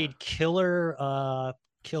who played Killer,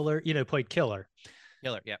 played Killer.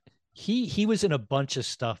 Killer, yeah. He was in a bunch of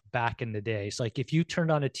stuff back in the days. Like if you turned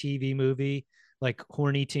on a TV movie like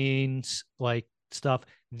horny teens, like stuff.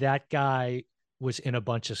 That guy was in a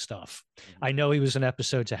bunch of stuff. I know he was in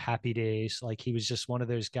episodes of Happy Days. Like he was just one of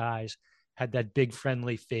those guys, had that big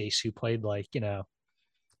friendly face who played like, the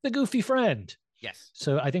goofy friend. Yes.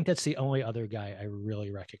 So I think that's the only other guy I really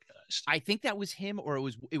recognized. I think that was him, or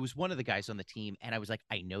it was one of the guys on the team, and I was like,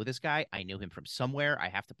 I know this guy. I know him from somewhere. I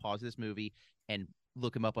have to pause this movie and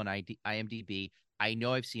look him up on IMDb. I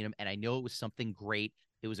know I've seen him, and I know it was something great.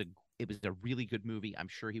 It was a really good movie. I'm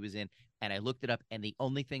sure he was in, and I looked it up, and the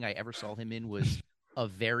only thing I ever saw him in was A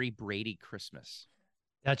Very Brady Christmas.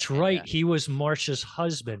 That's right. He was Marcia's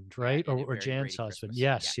husband, right? Yeah, or Jan's husband. Christmas.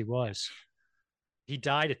 Yes, he was. He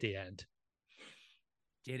died at the end.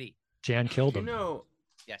 Did he? Jan killed him.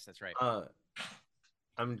 Yes, that's right.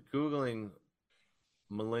 I'm Googling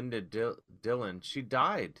Melinda Dillon. She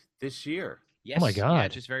died this year. Yes. Oh my God. Yeah,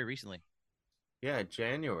 just very recently. Yeah,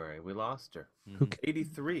 January. We lost her.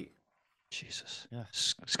 83. Jesus. Yeah.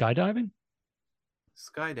 Skydiving?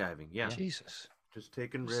 Skydiving, yeah. Jesus. Just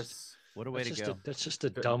taking risks. What a way to go. That's just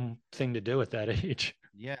a dumb thing to do at that age.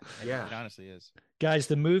 Yeah. It honestly is. Guys,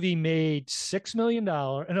 the movie made $6 million.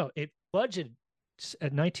 No, it budgeted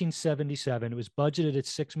at 1977. It was budgeted at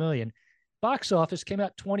 $6 million. Box office came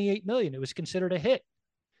out $28 million. It was considered a hit.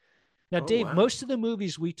 Now, Dave, most of the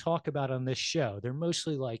movies we talk about on this show, they're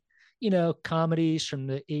mostly like, comedies from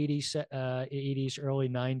the 80s, early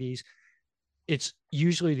 90s. It's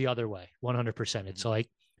usually the other way, 100%. It's like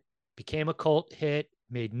became a cult hit,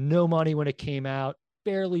 made no money when it came out,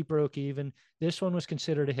 barely broke even. This one was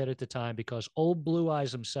considered a hit at the time because Old Blue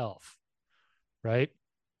Eyes himself, right?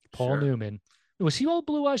 Paul Newman. Was he Old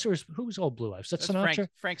Blue Eyes, or who was Old Blue Eyes? That's Sinatra?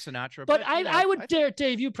 Frank Sinatra. But I would dare,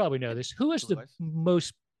 Dave, you probably know this. Who is the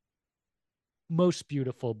most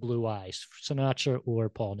beautiful blue eyes, Sinatra or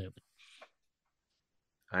Paul Newman?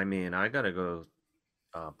 I mean, I got to go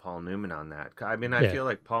Paul Newman on that. I mean, I feel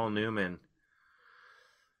like Paul Newman.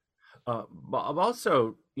 But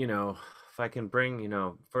also, if I can bring,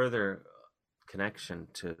 further connection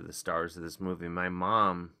to the stars of this movie, my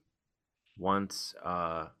mom once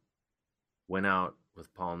went out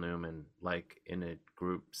with Paul Newman, like in a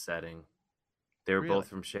group setting. They were both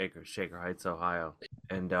from Shaker Heights, Ohio.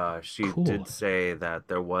 And she did say that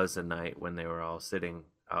there was a night when they were all sitting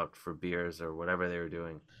out for beers or whatever they were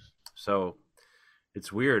doing. So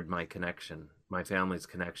it's weird, my family's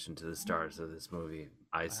connection to the stars of this movie.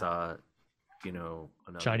 I saw,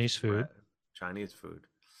 Chinese food. Chinese food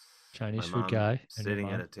Guy. Sitting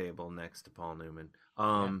at a table next to Paul Newman.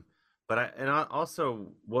 But also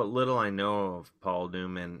what little I know of Paul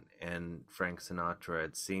Newman and Frank Sinatra,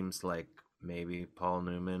 it seems like maybe Paul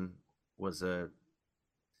Newman was a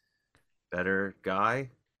better guy.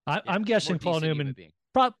 I'm guessing Paul Newman.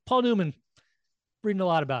 Paul Newman, reading a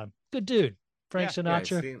lot about him. Good dude. Frank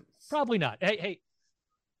Sinatra, probably not. Hey,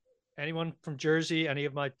 anyone from Jersey? Any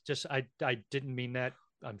of my? I didn't mean that.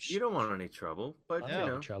 You don't want any trouble, but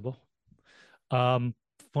trouble.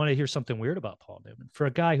 Want to hear something weird about Paul Newman? For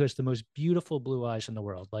a guy who has the most beautiful blue eyes in the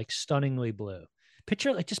world, like stunningly blue.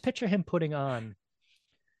 Just picture him putting on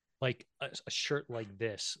like a shirt like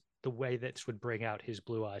this, the way this would bring out his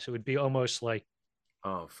blue eyes. It would be almost like,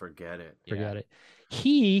 oh, forget it.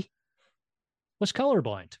 He was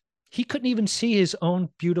colorblind. He couldn't even see his own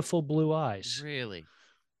beautiful blue eyes. Really?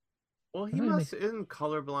 Well, isn't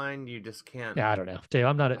colorblind. You just can't. Yeah, I don't know, Dave.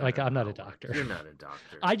 I'm not a doctor. You're not a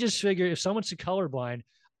doctor. I just figure if someone's colorblind,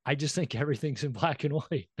 I just think everything's in black and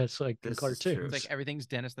white. That's like in cartoons. It's like everything's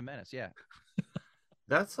Dennis the Menace. Yeah.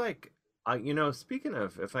 That's like, speaking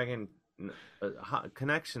of, if I can,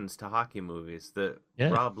 connections to hockey movies,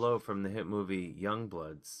 Rob Lowe from the hit movie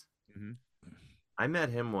Youngbloods. Mm-hmm. I met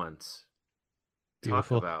him once.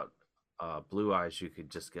 Beautiful. Talk about blue eyes you could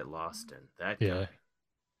just get lost in. That guy.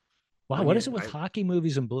 Wow, what is it with hockey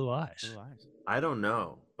movies and blue eyes? I don't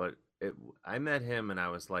know, but I met him and I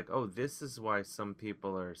was like, oh, this is why some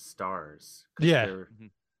people are stars. Yeah. They're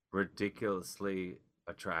ridiculously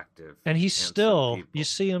attractive. And he's still, you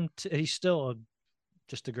see him, he's still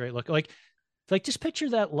just a great look. Like just picture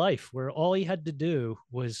that life where all he had to do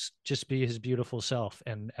was just be his beautiful self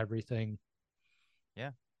and everything. Yeah.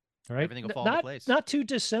 Right. Everything will fall into place. Not too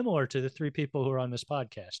dissimilar to the three people who are on this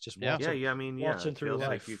podcast. Just I mean, watching it through feels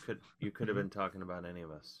life. like you could have been talking about any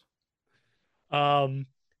of us.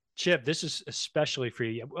 Chip, this is especially for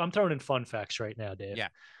you. I'm throwing in fun facts right now, Dave. Yeah.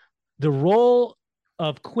 The role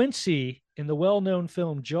of Quincy in the well-known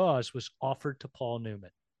film Jaws was offered to Paul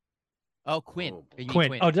Newman. Oh, Quint.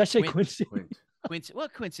 Quint. Oh, did I say Quincy? Quincy.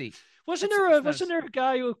 What Quincy? Wasn't there a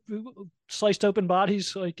guy who sliced open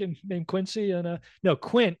bodies named Quincy? And no,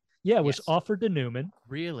 Quint. Yeah, was offered to Newman.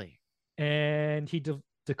 Really? And he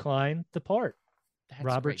declined the part. That's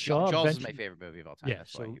Robert great. Shaw. Jaws is my favorite movie of all time. Yeah,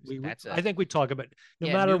 That's so why I think we talk about no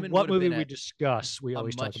yeah, matter Newman what would have movie been we discuss, we a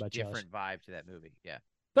always talk much about Jaws. different vibe to that movie. Yeah.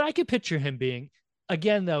 But I could picture him being,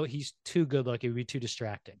 again, though, he's too good looking. It would be too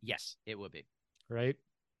distracting. Yes, it would be. Right.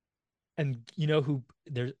 And you know who?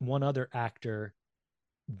 There's one other actor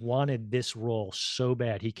wanted this role so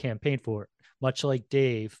bad he campaigned for it, much like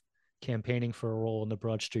Dave campaigning for a role in the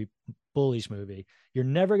Broad Street Bullies movie. You're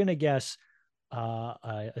never going to guess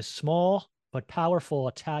a small but powerful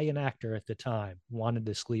Italian actor at the time wanted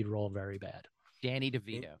this lead role very bad. Danny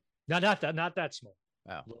DeVito. Not that small.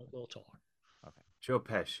 Oh, a little taller. Okay. Joe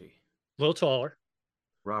Pesci. A little taller.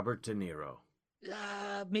 Robert De Niro.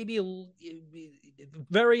 Maybe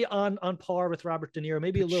very on par with Robert De Niro.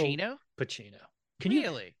 Maybe Pacino? A little Pacino.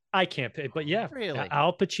 Really? I can't pick, but yeah, really.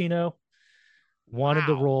 Al Pacino wanted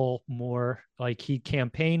the role more. Like he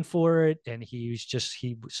campaigned for it, and he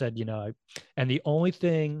said, and the only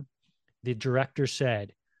thing the director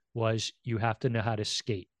said was, "You have to know how to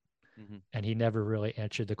skate." Mm-hmm. And he never really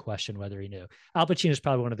answered the question whether he knew. Al Pacino is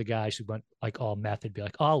probably one of the guys who went like all method, be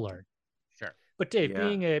like, "I'll learn." Sure. But Dave,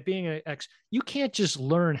 being an ex, you can't just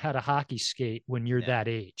learn how to hockey skate when you're that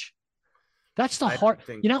age. That's the hard.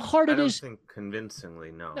 You know how hard it is. I don't think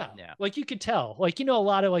convincingly, no. Yeah. Like you could tell. Like a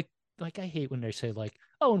lot of like I hate when they say like,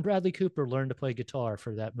 oh, and Bradley Cooper learned to play guitar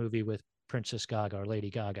for that movie with Princess Gaga or Lady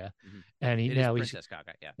Gaga, and he's Princess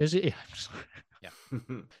Gaga. Yeah. Is it? Yeah.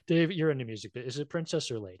 Dave, you're into music. Is it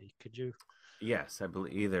Princess or Lady? Could you? Yes, I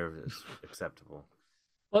believe either is acceptable.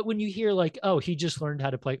 But when you hear like, oh, he just learned how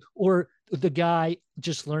to play, or the guy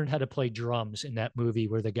just learned how to play drums in that movie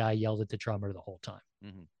where the guy yelled at the drummer the whole time.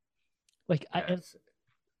 Mm-hmm. Like,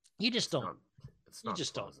 you just don't. It's not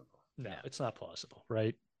plausible. No, it's not plausible,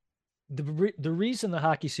 right? The reason the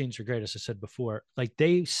hockey scenes are great, as I said before, like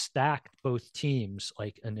they stacked both teams,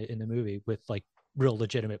 like in the movie, with like real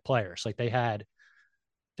legitimate players. Like they had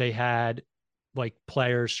like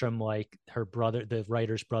players from like her brother, the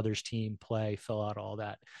writer's brother's team play, fill out all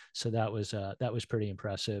that. So that was pretty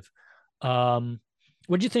impressive. What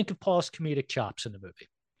do you think of Paul's comedic chops in the movie?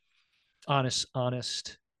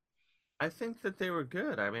 Honest. I think that they were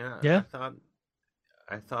good. I mean, I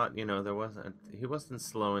thought, he wasn't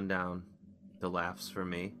slowing down the laughs for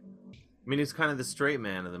me. I mean, he's kind of the straight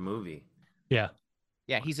man of the movie. Yeah.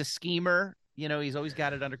 Yeah. He's a schemer. He's always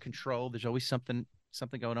got it under control. There's always something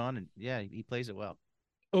going on. And yeah, he plays it well.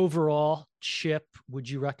 Overall, Chip, would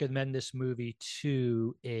you recommend this movie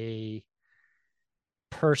to a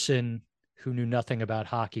person who knew nothing about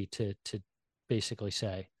hockey to basically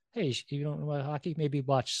say, hey, you don't know about hockey? Maybe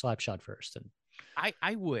watch Slapshot first. And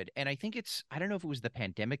I would. And I think I don't know if it was the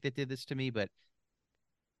pandemic that did this to me, but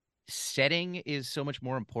setting is so much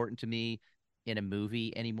more important to me in a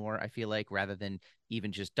movie anymore, I feel like, rather than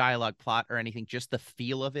even just dialogue, plot, or anything, just the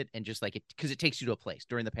feel of it. And just like because it takes you to a place.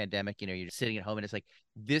 During the pandemic, you're just sitting at home and it's like,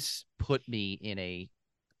 this put me in a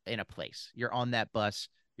place. You're on that bus,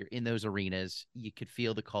 you're in those arenas, you could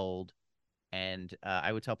feel the cold. And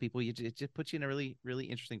I would tell people it just puts you in a really, really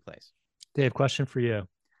interesting place. Dave, question for you.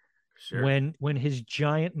 Sure. When his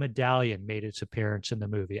giant medallion made its appearance in the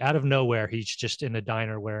movie, out of nowhere, he's just in the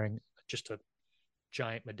diner wearing just a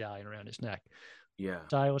giant medallion around his neck. Yeah.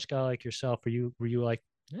 Stylish guy like yourself, were you like,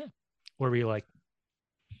 yeah, or were you like?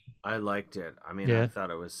 I liked it. I mean, yeah. I thought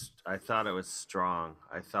it was strong.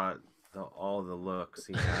 I thought all the looks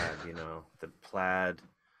he had, the plaid,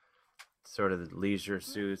 sort of the leisure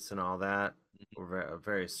suits and all that were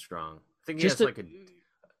very strong. I think he has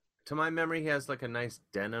to my memory, he has like a nice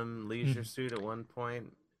denim leisure suit at one point.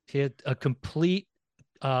 He had a complete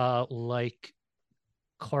like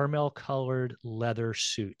caramel colored leather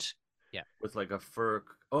suit. Yeah. With like a fur.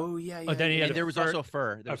 Oh yeah. Oh, then there was also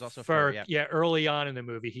fur. There was also fur. Yeah. Early on in the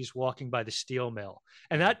movie, he's walking by the steel mill.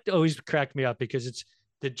 And that always cracked me up because it's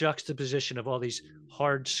the juxtaposition of all these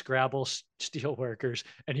hard Scrabble steel workers.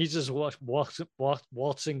 And he's just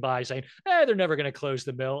waltzing by saying, hey, they're never going to close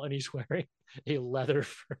the mill. And he's wearing a leather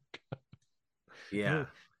fur coat. Yeah.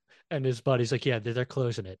 And his buddy's like, yeah, they're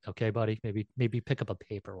closing it. Okay, buddy. Maybe pick up a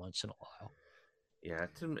paper once in a while. Yeah,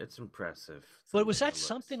 it's impressive. But was that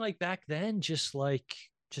something like back then, just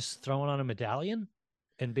throwing on a medallion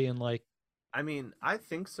and being like? I mean, I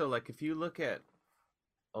think so. Like if you look at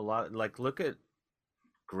look at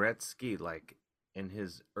Gretzky, like in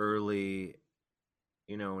his early,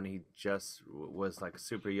 when he just was like a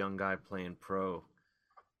super young guy playing pro,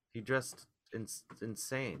 he dressed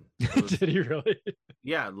insane. Did he really?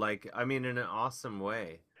 Yeah, like I mean, in an awesome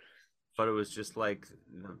way. But it was just like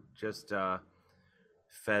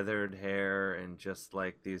feathered hair and just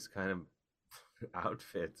like these kind of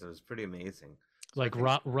outfits. It was pretty amazing. So like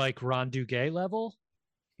Ron Duguay level?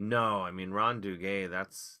 No, I mean Ron Duguay.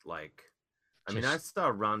 That's like, I mean, I saw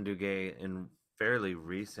Ron Duguay in fairly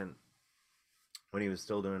recent when he was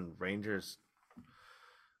still doing Rangers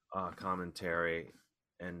commentary,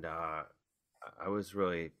 and I was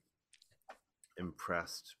really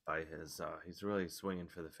impressed by his. He's really swinging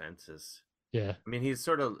for the fences. Yeah. I mean, he's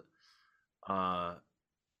sort of. I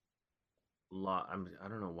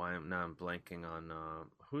don't know why I'm blanking on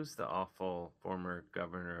who's the awful former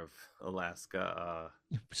governor of Alaska.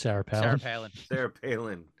 Sarah Palin. Sarah Palin. Sarah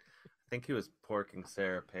Palin. I think he was porking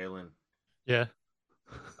Sarah Palin. Yeah.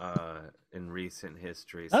 In recent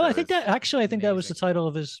history. So I think that amazing. was the title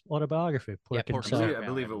of his autobiography. Yeah, Pork and I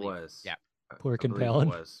believe it was. Yeah. Pork and Palin.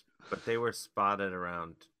 It was. But they were spotted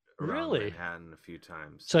around really? Manhattan a few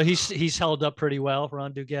times. So he's held up pretty well,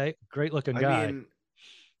 Ron Duguay. Great looking guy. I mean,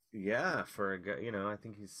 yeah, for a guy, you know, I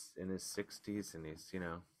think he's in his 60s and he's, you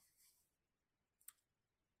know.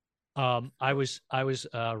 I was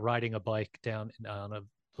riding a bike down on a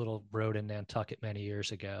little road in Nantucket many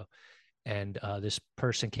years ago, and this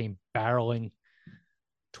person came barreling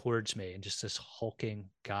towards me, and just this hulking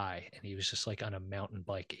guy, and he was just like on a mountain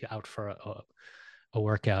bike out for a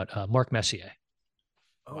workout. Mark Messier.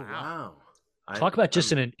 Oh wow! Talk about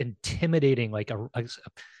just an intimidating, like a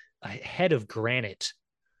head of granite.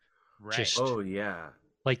 Right. Just, oh yeah.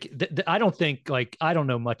 Like I don't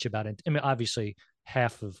know much about it. I mean, obviously,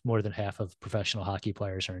 more than half of professional hockey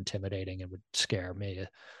players are intimidating and would scare me,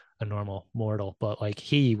 a normal mortal. But like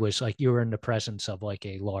he was like, you were in the presence of like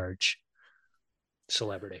a large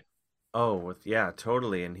celebrity. Oh, yeah,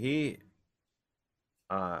 totally. And he,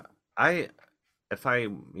 if I,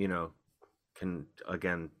 you know, can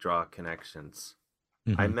again draw connections.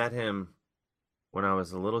 I met him when I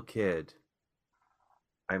was a little kid.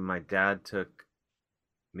 My dad took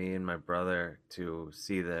me and my brother to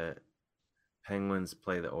see the Penguins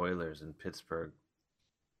play the Oilers in Pittsburgh.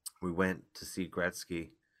 We went to see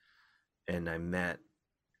Gretzky, and I met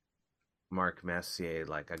Mark Messier.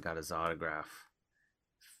 Like, I got his autograph,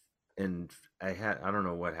 and I don't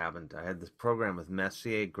know what happened. I had this program with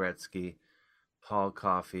Messier, Gretzky, Paul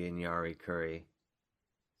Coffey, and Yari Curry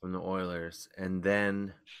from the Oilers, and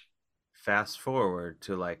then fast forward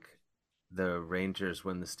to like the Rangers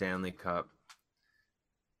win the Stanley Cup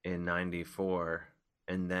in '94,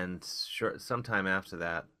 and then sometime after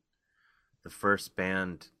that, the first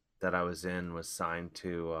band that I was in was signed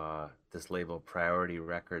to this label Priority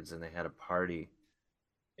Records, and they had a party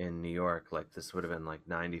in New York. Like, this would have been like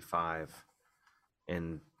 '95,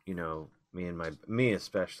 and you know, me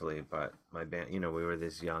especially, but my band, you know, we were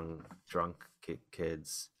these young drunk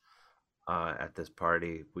kids at this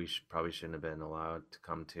party we probably shouldn't have been allowed to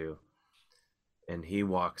come to, and he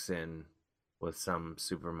walks in with some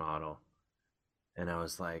supermodel, and I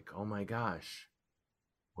was like, oh my gosh,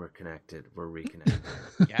 we're connected, we're reconnected.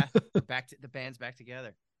 Yeah, the band's back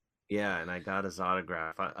together. Yeah, and I got his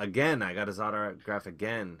autograph again.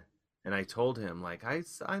 And I told him, like, I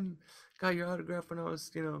got your autograph when I was,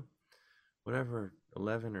 you know, whatever,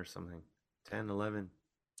 11 or something, 10, 11.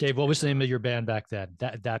 Dave, what was the name of your band back then?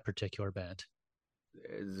 That particular band?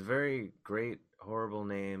 It's a very great, horrible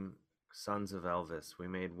name, Sons of Elvis. We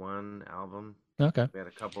made one album. Okay. We had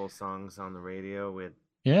a couple of songs on the radio. We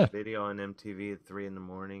had video on MTV at 3 a.m,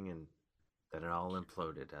 and then it all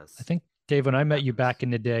imploded. I think, Dave, when I met you back in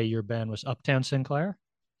the day, your band was Uptown Sinclair?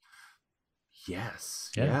 Yes.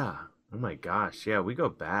 Yeah. Oh my gosh. Yeah, we go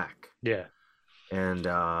back. Yeah. And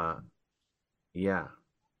yeah,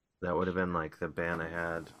 that would have been like the band I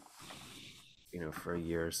had, you know, for a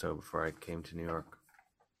year or so before I came to New York.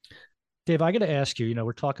 Dave, I got to ask you, you know,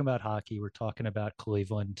 we're talking about hockey, we're talking about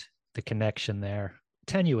Cleveland, the connection there,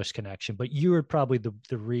 tenuous connection, but you were probably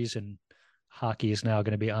the reason hockey is now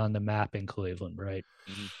going to be on the map in Cleveland, right?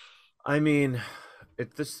 Mm-hmm. I mean,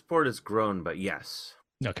 the sport has grown, but yes.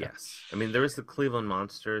 Okay. Yes. I mean, there is the Cleveland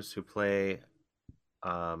Monsters who play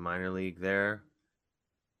minor league there.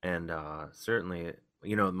 And certainly,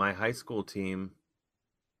 you know, my high school team,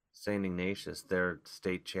 St. Ignatius, they're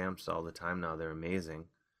state champs all the time now. They're amazing.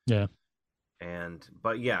 Yeah.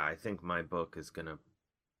 But yeah, I think my book is going to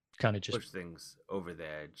kind of just push things over the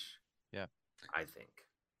edge. Yeah. I think.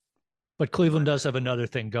 But Cleveland does have another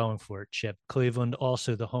thing going for it, Chip. Cleveland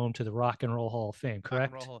also the home to the Rock and Roll Hall of Fame,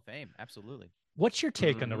 correct? Rock and Roll Hall of Fame, absolutely. What's your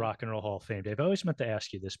take on the Rock and Roll Hall of Fame, Dave? I always meant to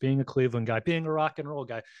ask you this, being a Cleveland guy, being a rock and roll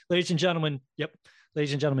guy. Ladies and gentlemen,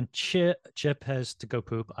 Chip has to go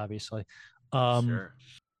poop, obviously. Sure.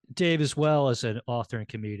 Dave, as well as an author and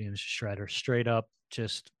comedian, shredder, straight up,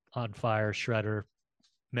 just on fire shredder,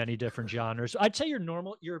 many different genres. I'd say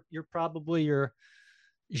you're probably your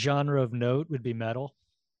genre of note would be metal.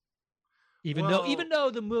 Even though even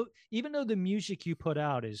though the music you put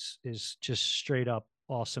out is just straight up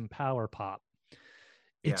awesome power pop,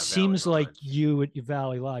 it Yeah, Valley seems like Lodge. you at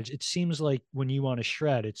Valley Lodge, it seems like when you want to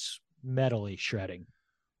shred, it's metally shredding.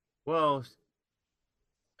 Well,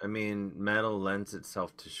 I mean, metal lends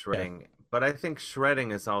itself to Yeah. shredding, but I think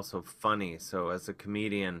shredding is also funny. So as a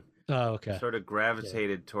comedian, Oh, I've okay. sort of Yeah.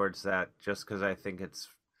 gravitated towards that just because I think it's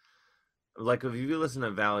like if you listen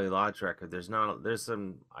to Valley Lodge record, there's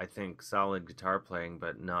some I think solid guitar playing,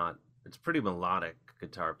 but not it's pretty melodic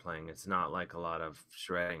guitar playing. It's not like a lot of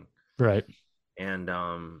shredding. Right. And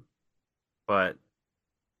but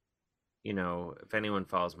you know, if anyone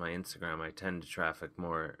follows my Instagram, I tend to traffic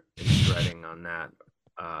more in shredding on that.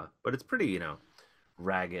 But it's pretty, you know,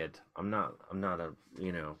 ragged. I'm not a,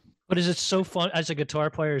 you know. But is it so fun as a guitar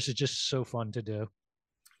player? Is it just so fun to do?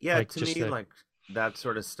 Yeah, Like to just me the like that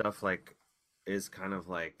sort of stuff like is kind of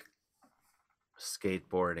like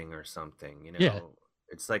skateboarding or something, you yeah. know.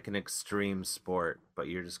 It's like an extreme sport, but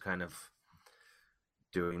you're just kind of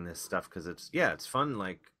doing this stuff cuz it's fun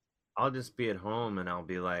like I'll just be at home and I'll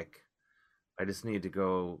be like I just need to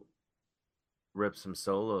go rip some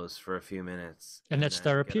solos for a few minutes And and that's then get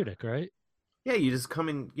a therapeutic, right? yeah, you just come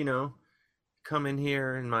in, you know, come in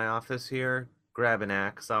here in my office here, grab an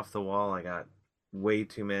axe off the wall. I got way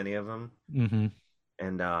too many of them, Mm-hmm.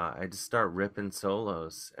 and I just start ripping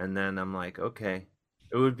solos. And then I'm like, okay,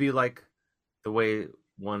 it would be like the way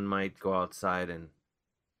one might go outside and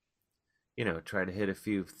you know try to hit a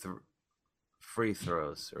few free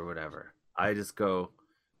throws or whatever. I just go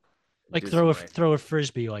Like do some of my throw a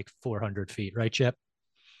frisbee like 400 feet, right, Chip?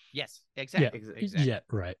 Yes, Yeah. exactly. Yeah.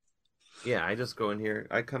 Right. yeah. I just go in here.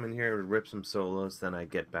 I come in here, rip some solos, then I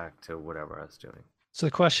get back to whatever I was doing. So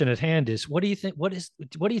the question at hand is, what do you think? What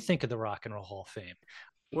do you think of the Rock and Roll Hall of Fame?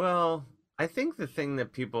 Well, I think the thing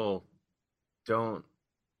that people don't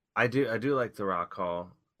I do like the Rock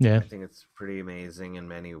Hall. Yeah. I think it's pretty amazing and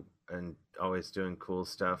many and always doing cool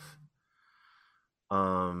stuff.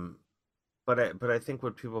 Um but I think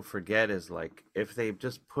what people forget is like if they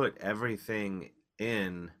just put everything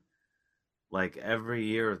in like every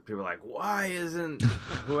year people are like why isn't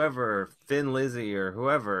whoever Thin Lizzy or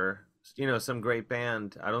whoever you know some great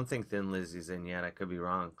band. I don't think Thin Lizzy's in yet. I could be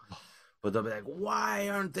wrong. But they'll be like why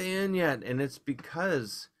aren't they in yet? And it's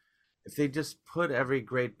because if they just put every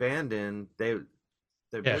great band in, their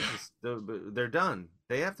Yeah. business they're done.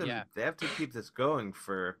 Yeah. They have to keep this going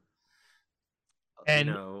for you And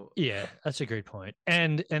know yeah, that's a great point.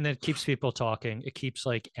 And it keeps people talking. It keeps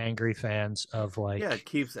like angry fans of yeah, like it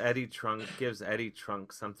keeps gives Eddie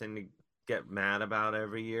Trunk something to get mad about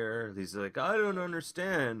every year. He's like, I don't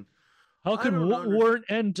understand. how I can don't understand. Warren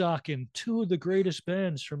and Dokken, two of the greatest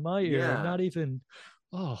bands from my era, Yeah, not even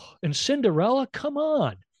and Cinderella? Come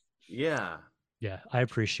on. yeah, Yeah, I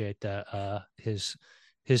appreciate that.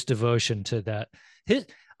 His devotion to that. His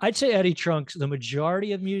I'd say Eddie Trunks, the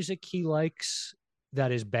majority of music he likes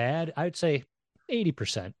that is bad, I'd say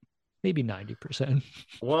 80%, maybe 90%.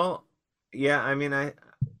 well, yeah. I mean, I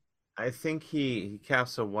think he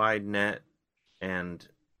casts a wide net, and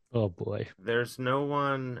Oh boy. there's no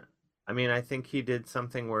one. I mean, I think he did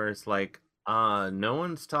something where it's like, no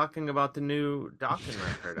one's talking about the new Dokken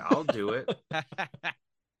record. I'll do it.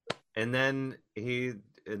 And then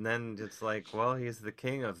it's like, well, he's the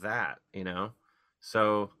king of that, you know?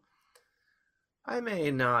 So I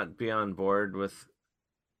may not be on board with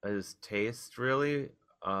his taste really,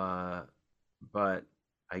 uh, but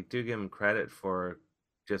I do give him credit for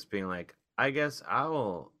just being like, I guess I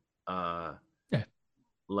will Yeah.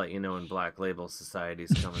 let you know when Black Label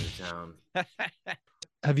Society's coming to town.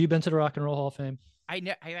 Have you been to the Rock and Roll Hall of Fame? I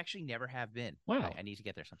actually never have been. Wow. I need to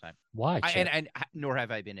get there sometime. Why, Chip? And nor have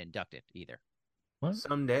I been inducted either. What?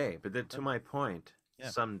 Someday, but then, to my point, Yeah.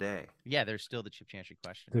 someday. Yeah, there's still the Chip Chantry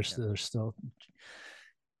question. There's still.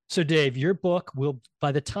 So, Dave, your book will,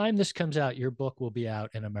 by the time this comes out, your book will be out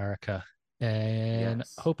in America, and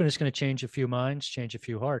Yes. hoping it's going to change a few minds, change a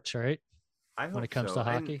few hearts, right? I hope When it comes so. to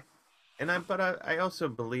hockey. But I also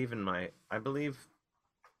believe I believe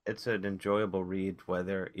it's an enjoyable read,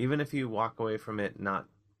 whether even if you walk away from it not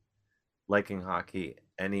liking hockey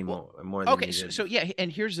anymore more than Okay, you did. so yeah,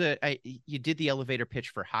 and here's you did the elevator pitch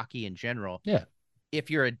for hockey in general. Yeah. If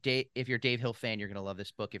you're a Dave Hill fan, you're gonna love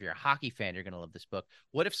this book. If you're a hockey fan, you're gonna love this book.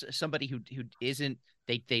 What if somebody who isn't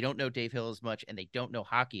they don't know Dave Hill as much and they don't know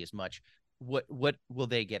hockey as much? What will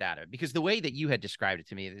they get out of it? Because the way that you had described it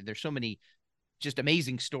to me, there's so many just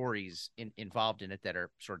amazing stories involved in it that are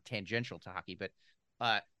sort of tangential to hockey. But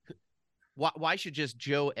why should just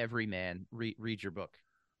Joe Everyman read your book?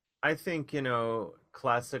 I think,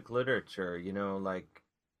 classic literature, like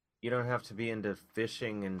you don't have to be into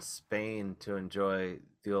fishing in Spain to enjoy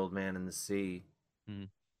The Old Man and the Sea. Mm.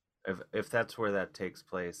 If that's where that takes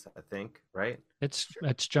place, I think, right? It's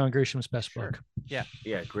John Grisham's best book. Yeah.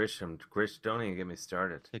 Yeah, Grisham. Don't even get me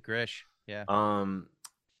started. The Grish. Yeah.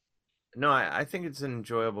 No, I think it's an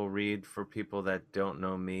enjoyable read for people that don't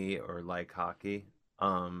know me or like hockey.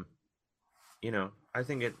 I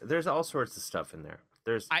think there's all sorts of stuff in there.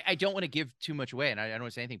 I don't want to give too much away, and I don't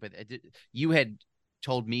want to say anything, but you had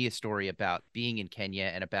told me a story about being in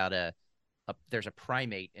Kenya and about there's a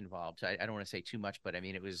primate involved. So I don't want to say too much, but I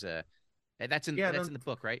mean, it was that's in the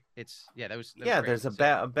book, right? That was there's a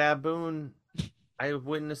baboon. I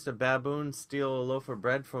witnessed a baboon steal a loaf of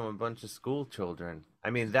bread from a bunch of school children.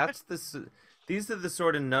 I mean, these are the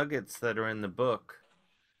sort of nuggets that are in the book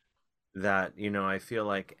that, I feel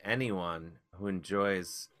like anyone who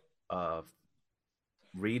enjoys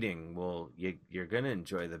reading you're going to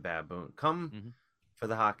enjoy the baboon. Come for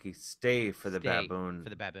the hockey, stay for the baboon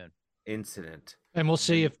incident. And we'll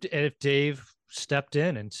see if Dave stepped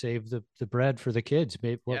in and saved the bread for the kids.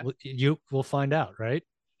 Maybe we'll find out, right?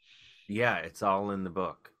 Yeah, it's all in the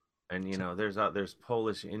book. And there's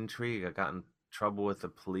Polish intrigue. I got in trouble with the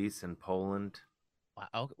police in Poland.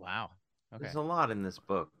 Wow. Okay. There's a lot in this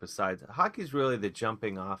book. Besides, hockey's really the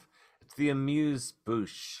jumping off. It's the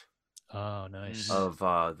amuse-bouche. Oh, nice. Of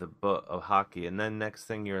the book of hockey, and then next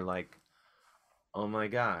thing you're like, oh my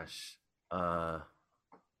gosh, now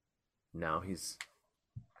he's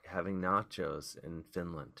having nachos in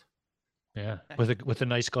Finland. Yeah, with a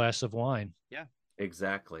nice glass of wine. Yeah,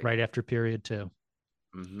 exactly. Right after period 2.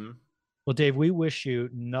 Mm-hmm. Well, Dave, we wish you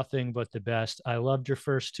nothing but the best. I loved your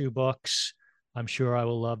first 2 books. I'm sure I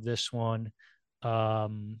will love this one.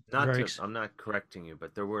 I'm not correcting you,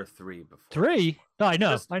 but there were 3 before. 3? No, I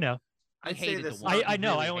know. I hated this. I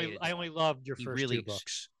know. I only loved your first 2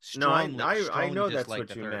 books. No, I know that's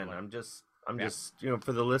what you meant. I'm just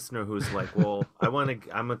for the listener who's like, well,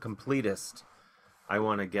 I'm a completist. I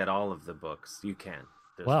want to get all of the books. You can.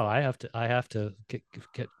 Wow, I have to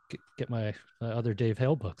get my other Dave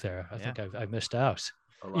Hale book there. I think I missed out.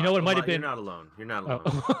 You know, it might have been. You're not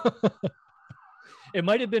alone. It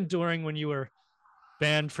might have been during when you were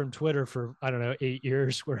banned from Twitter for, I don't know, 8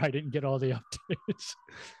 years, where I didn't get all the updates.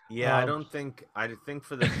 Yeah, I think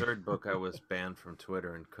for the 3rd book I was banned from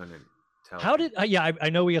Twitter and couldn't tell. How did I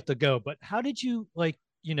know we have to go, but how did you, like,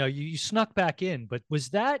 you snuck back in, but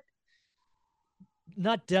was that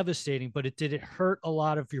not devastating, but did it hurt a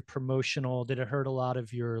lot of your promotional, did it hurt a lot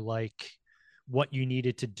of your, like, what you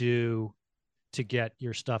needed to do to get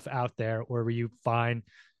your stuff out there, or were you fine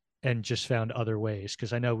and just found other ways?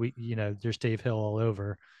 Because I know there's Dave Hill all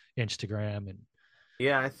over Instagram. And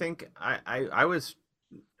yeah, I think I was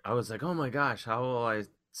like, oh my gosh, how will I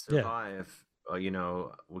survive?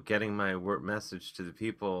 Getting my word message to the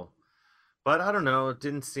people. But I don't know, it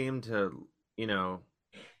didn't seem to,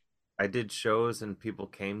 I did shows and people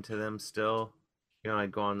came to them still.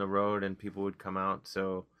 I'd go on the road and people would come out,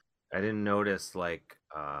 so I didn't notice, like,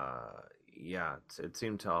 it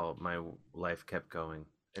seemed to all my life kept going.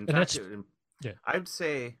 In fact, I'd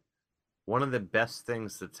say one of the best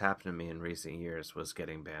things that's happened to me in recent years was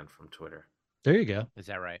getting banned from Twitter. There you go. Is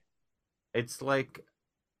that right? It's like,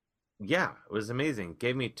 it was amazing.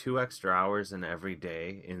 Gave me 2 extra hours in every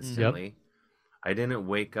day instantly. Yep. I didn't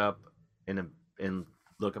wake up and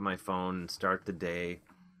look at my phone and start the day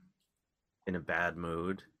in a bad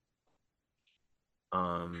mood.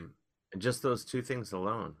 Just those 2 things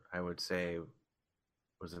alone, I would say,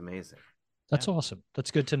 was amazing. That's awesome.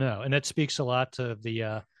 That's good to know. And that speaks a lot to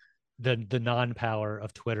the non-power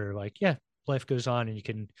of Twitter. Like, life goes on, and you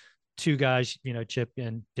can, 2 guys, Chip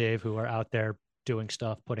and Dave, who are out there doing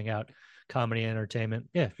stuff, putting out comedy and entertainment.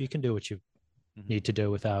 Yeah, you can do what you need to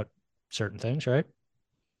do without certain things, right?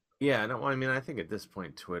 Yeah, I think at this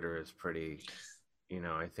point Twitter is pretty,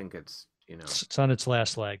 I think it's, it's on its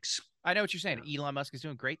last legs. I know what you're saying. Elon Musk is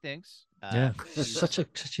doing great things. I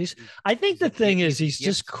think the thing is, he's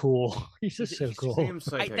just cool. He's just so cool. He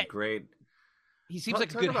seems like a great. He seems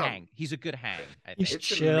like a good hang. He's a good hang. I think. He's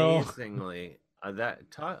chill. Amazingly,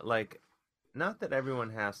 not that everyone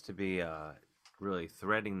has to be really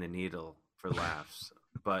threading the needle for laughs,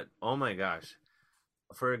 but oh my gosh,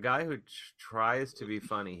 for a guy who tries to be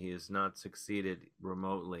funny, he has not succeeded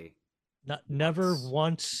remotely. Never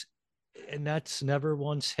once. And that's never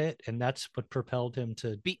once hit, and that's what propelled him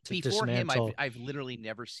to before dismantle. him. I've literally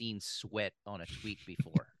never seen sweat on a tweet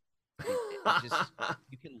before.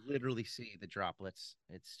 You can literally see the droplets.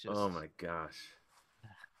 It's just, oh my gosh.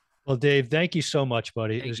 Well, Dave, thank you so much,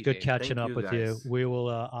 buddy. It was good catching up with you. Guys. We will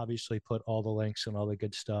obviously put all the links and all the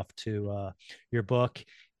good stuff to your book.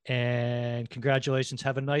 And congratulations.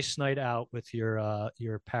 Have a nice night out with your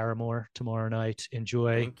paramour tomorrow night. Thank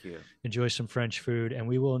you. Enjoy some French food, and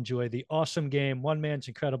we will enjoy the awesome game, one man's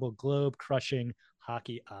incredible globe-crushing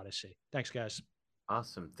Hockey Odyssey. Thanks, guys.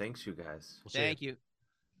 Awesome. Thanks, you guys. Thank you.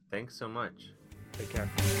 Thanks so much. Take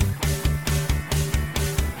care.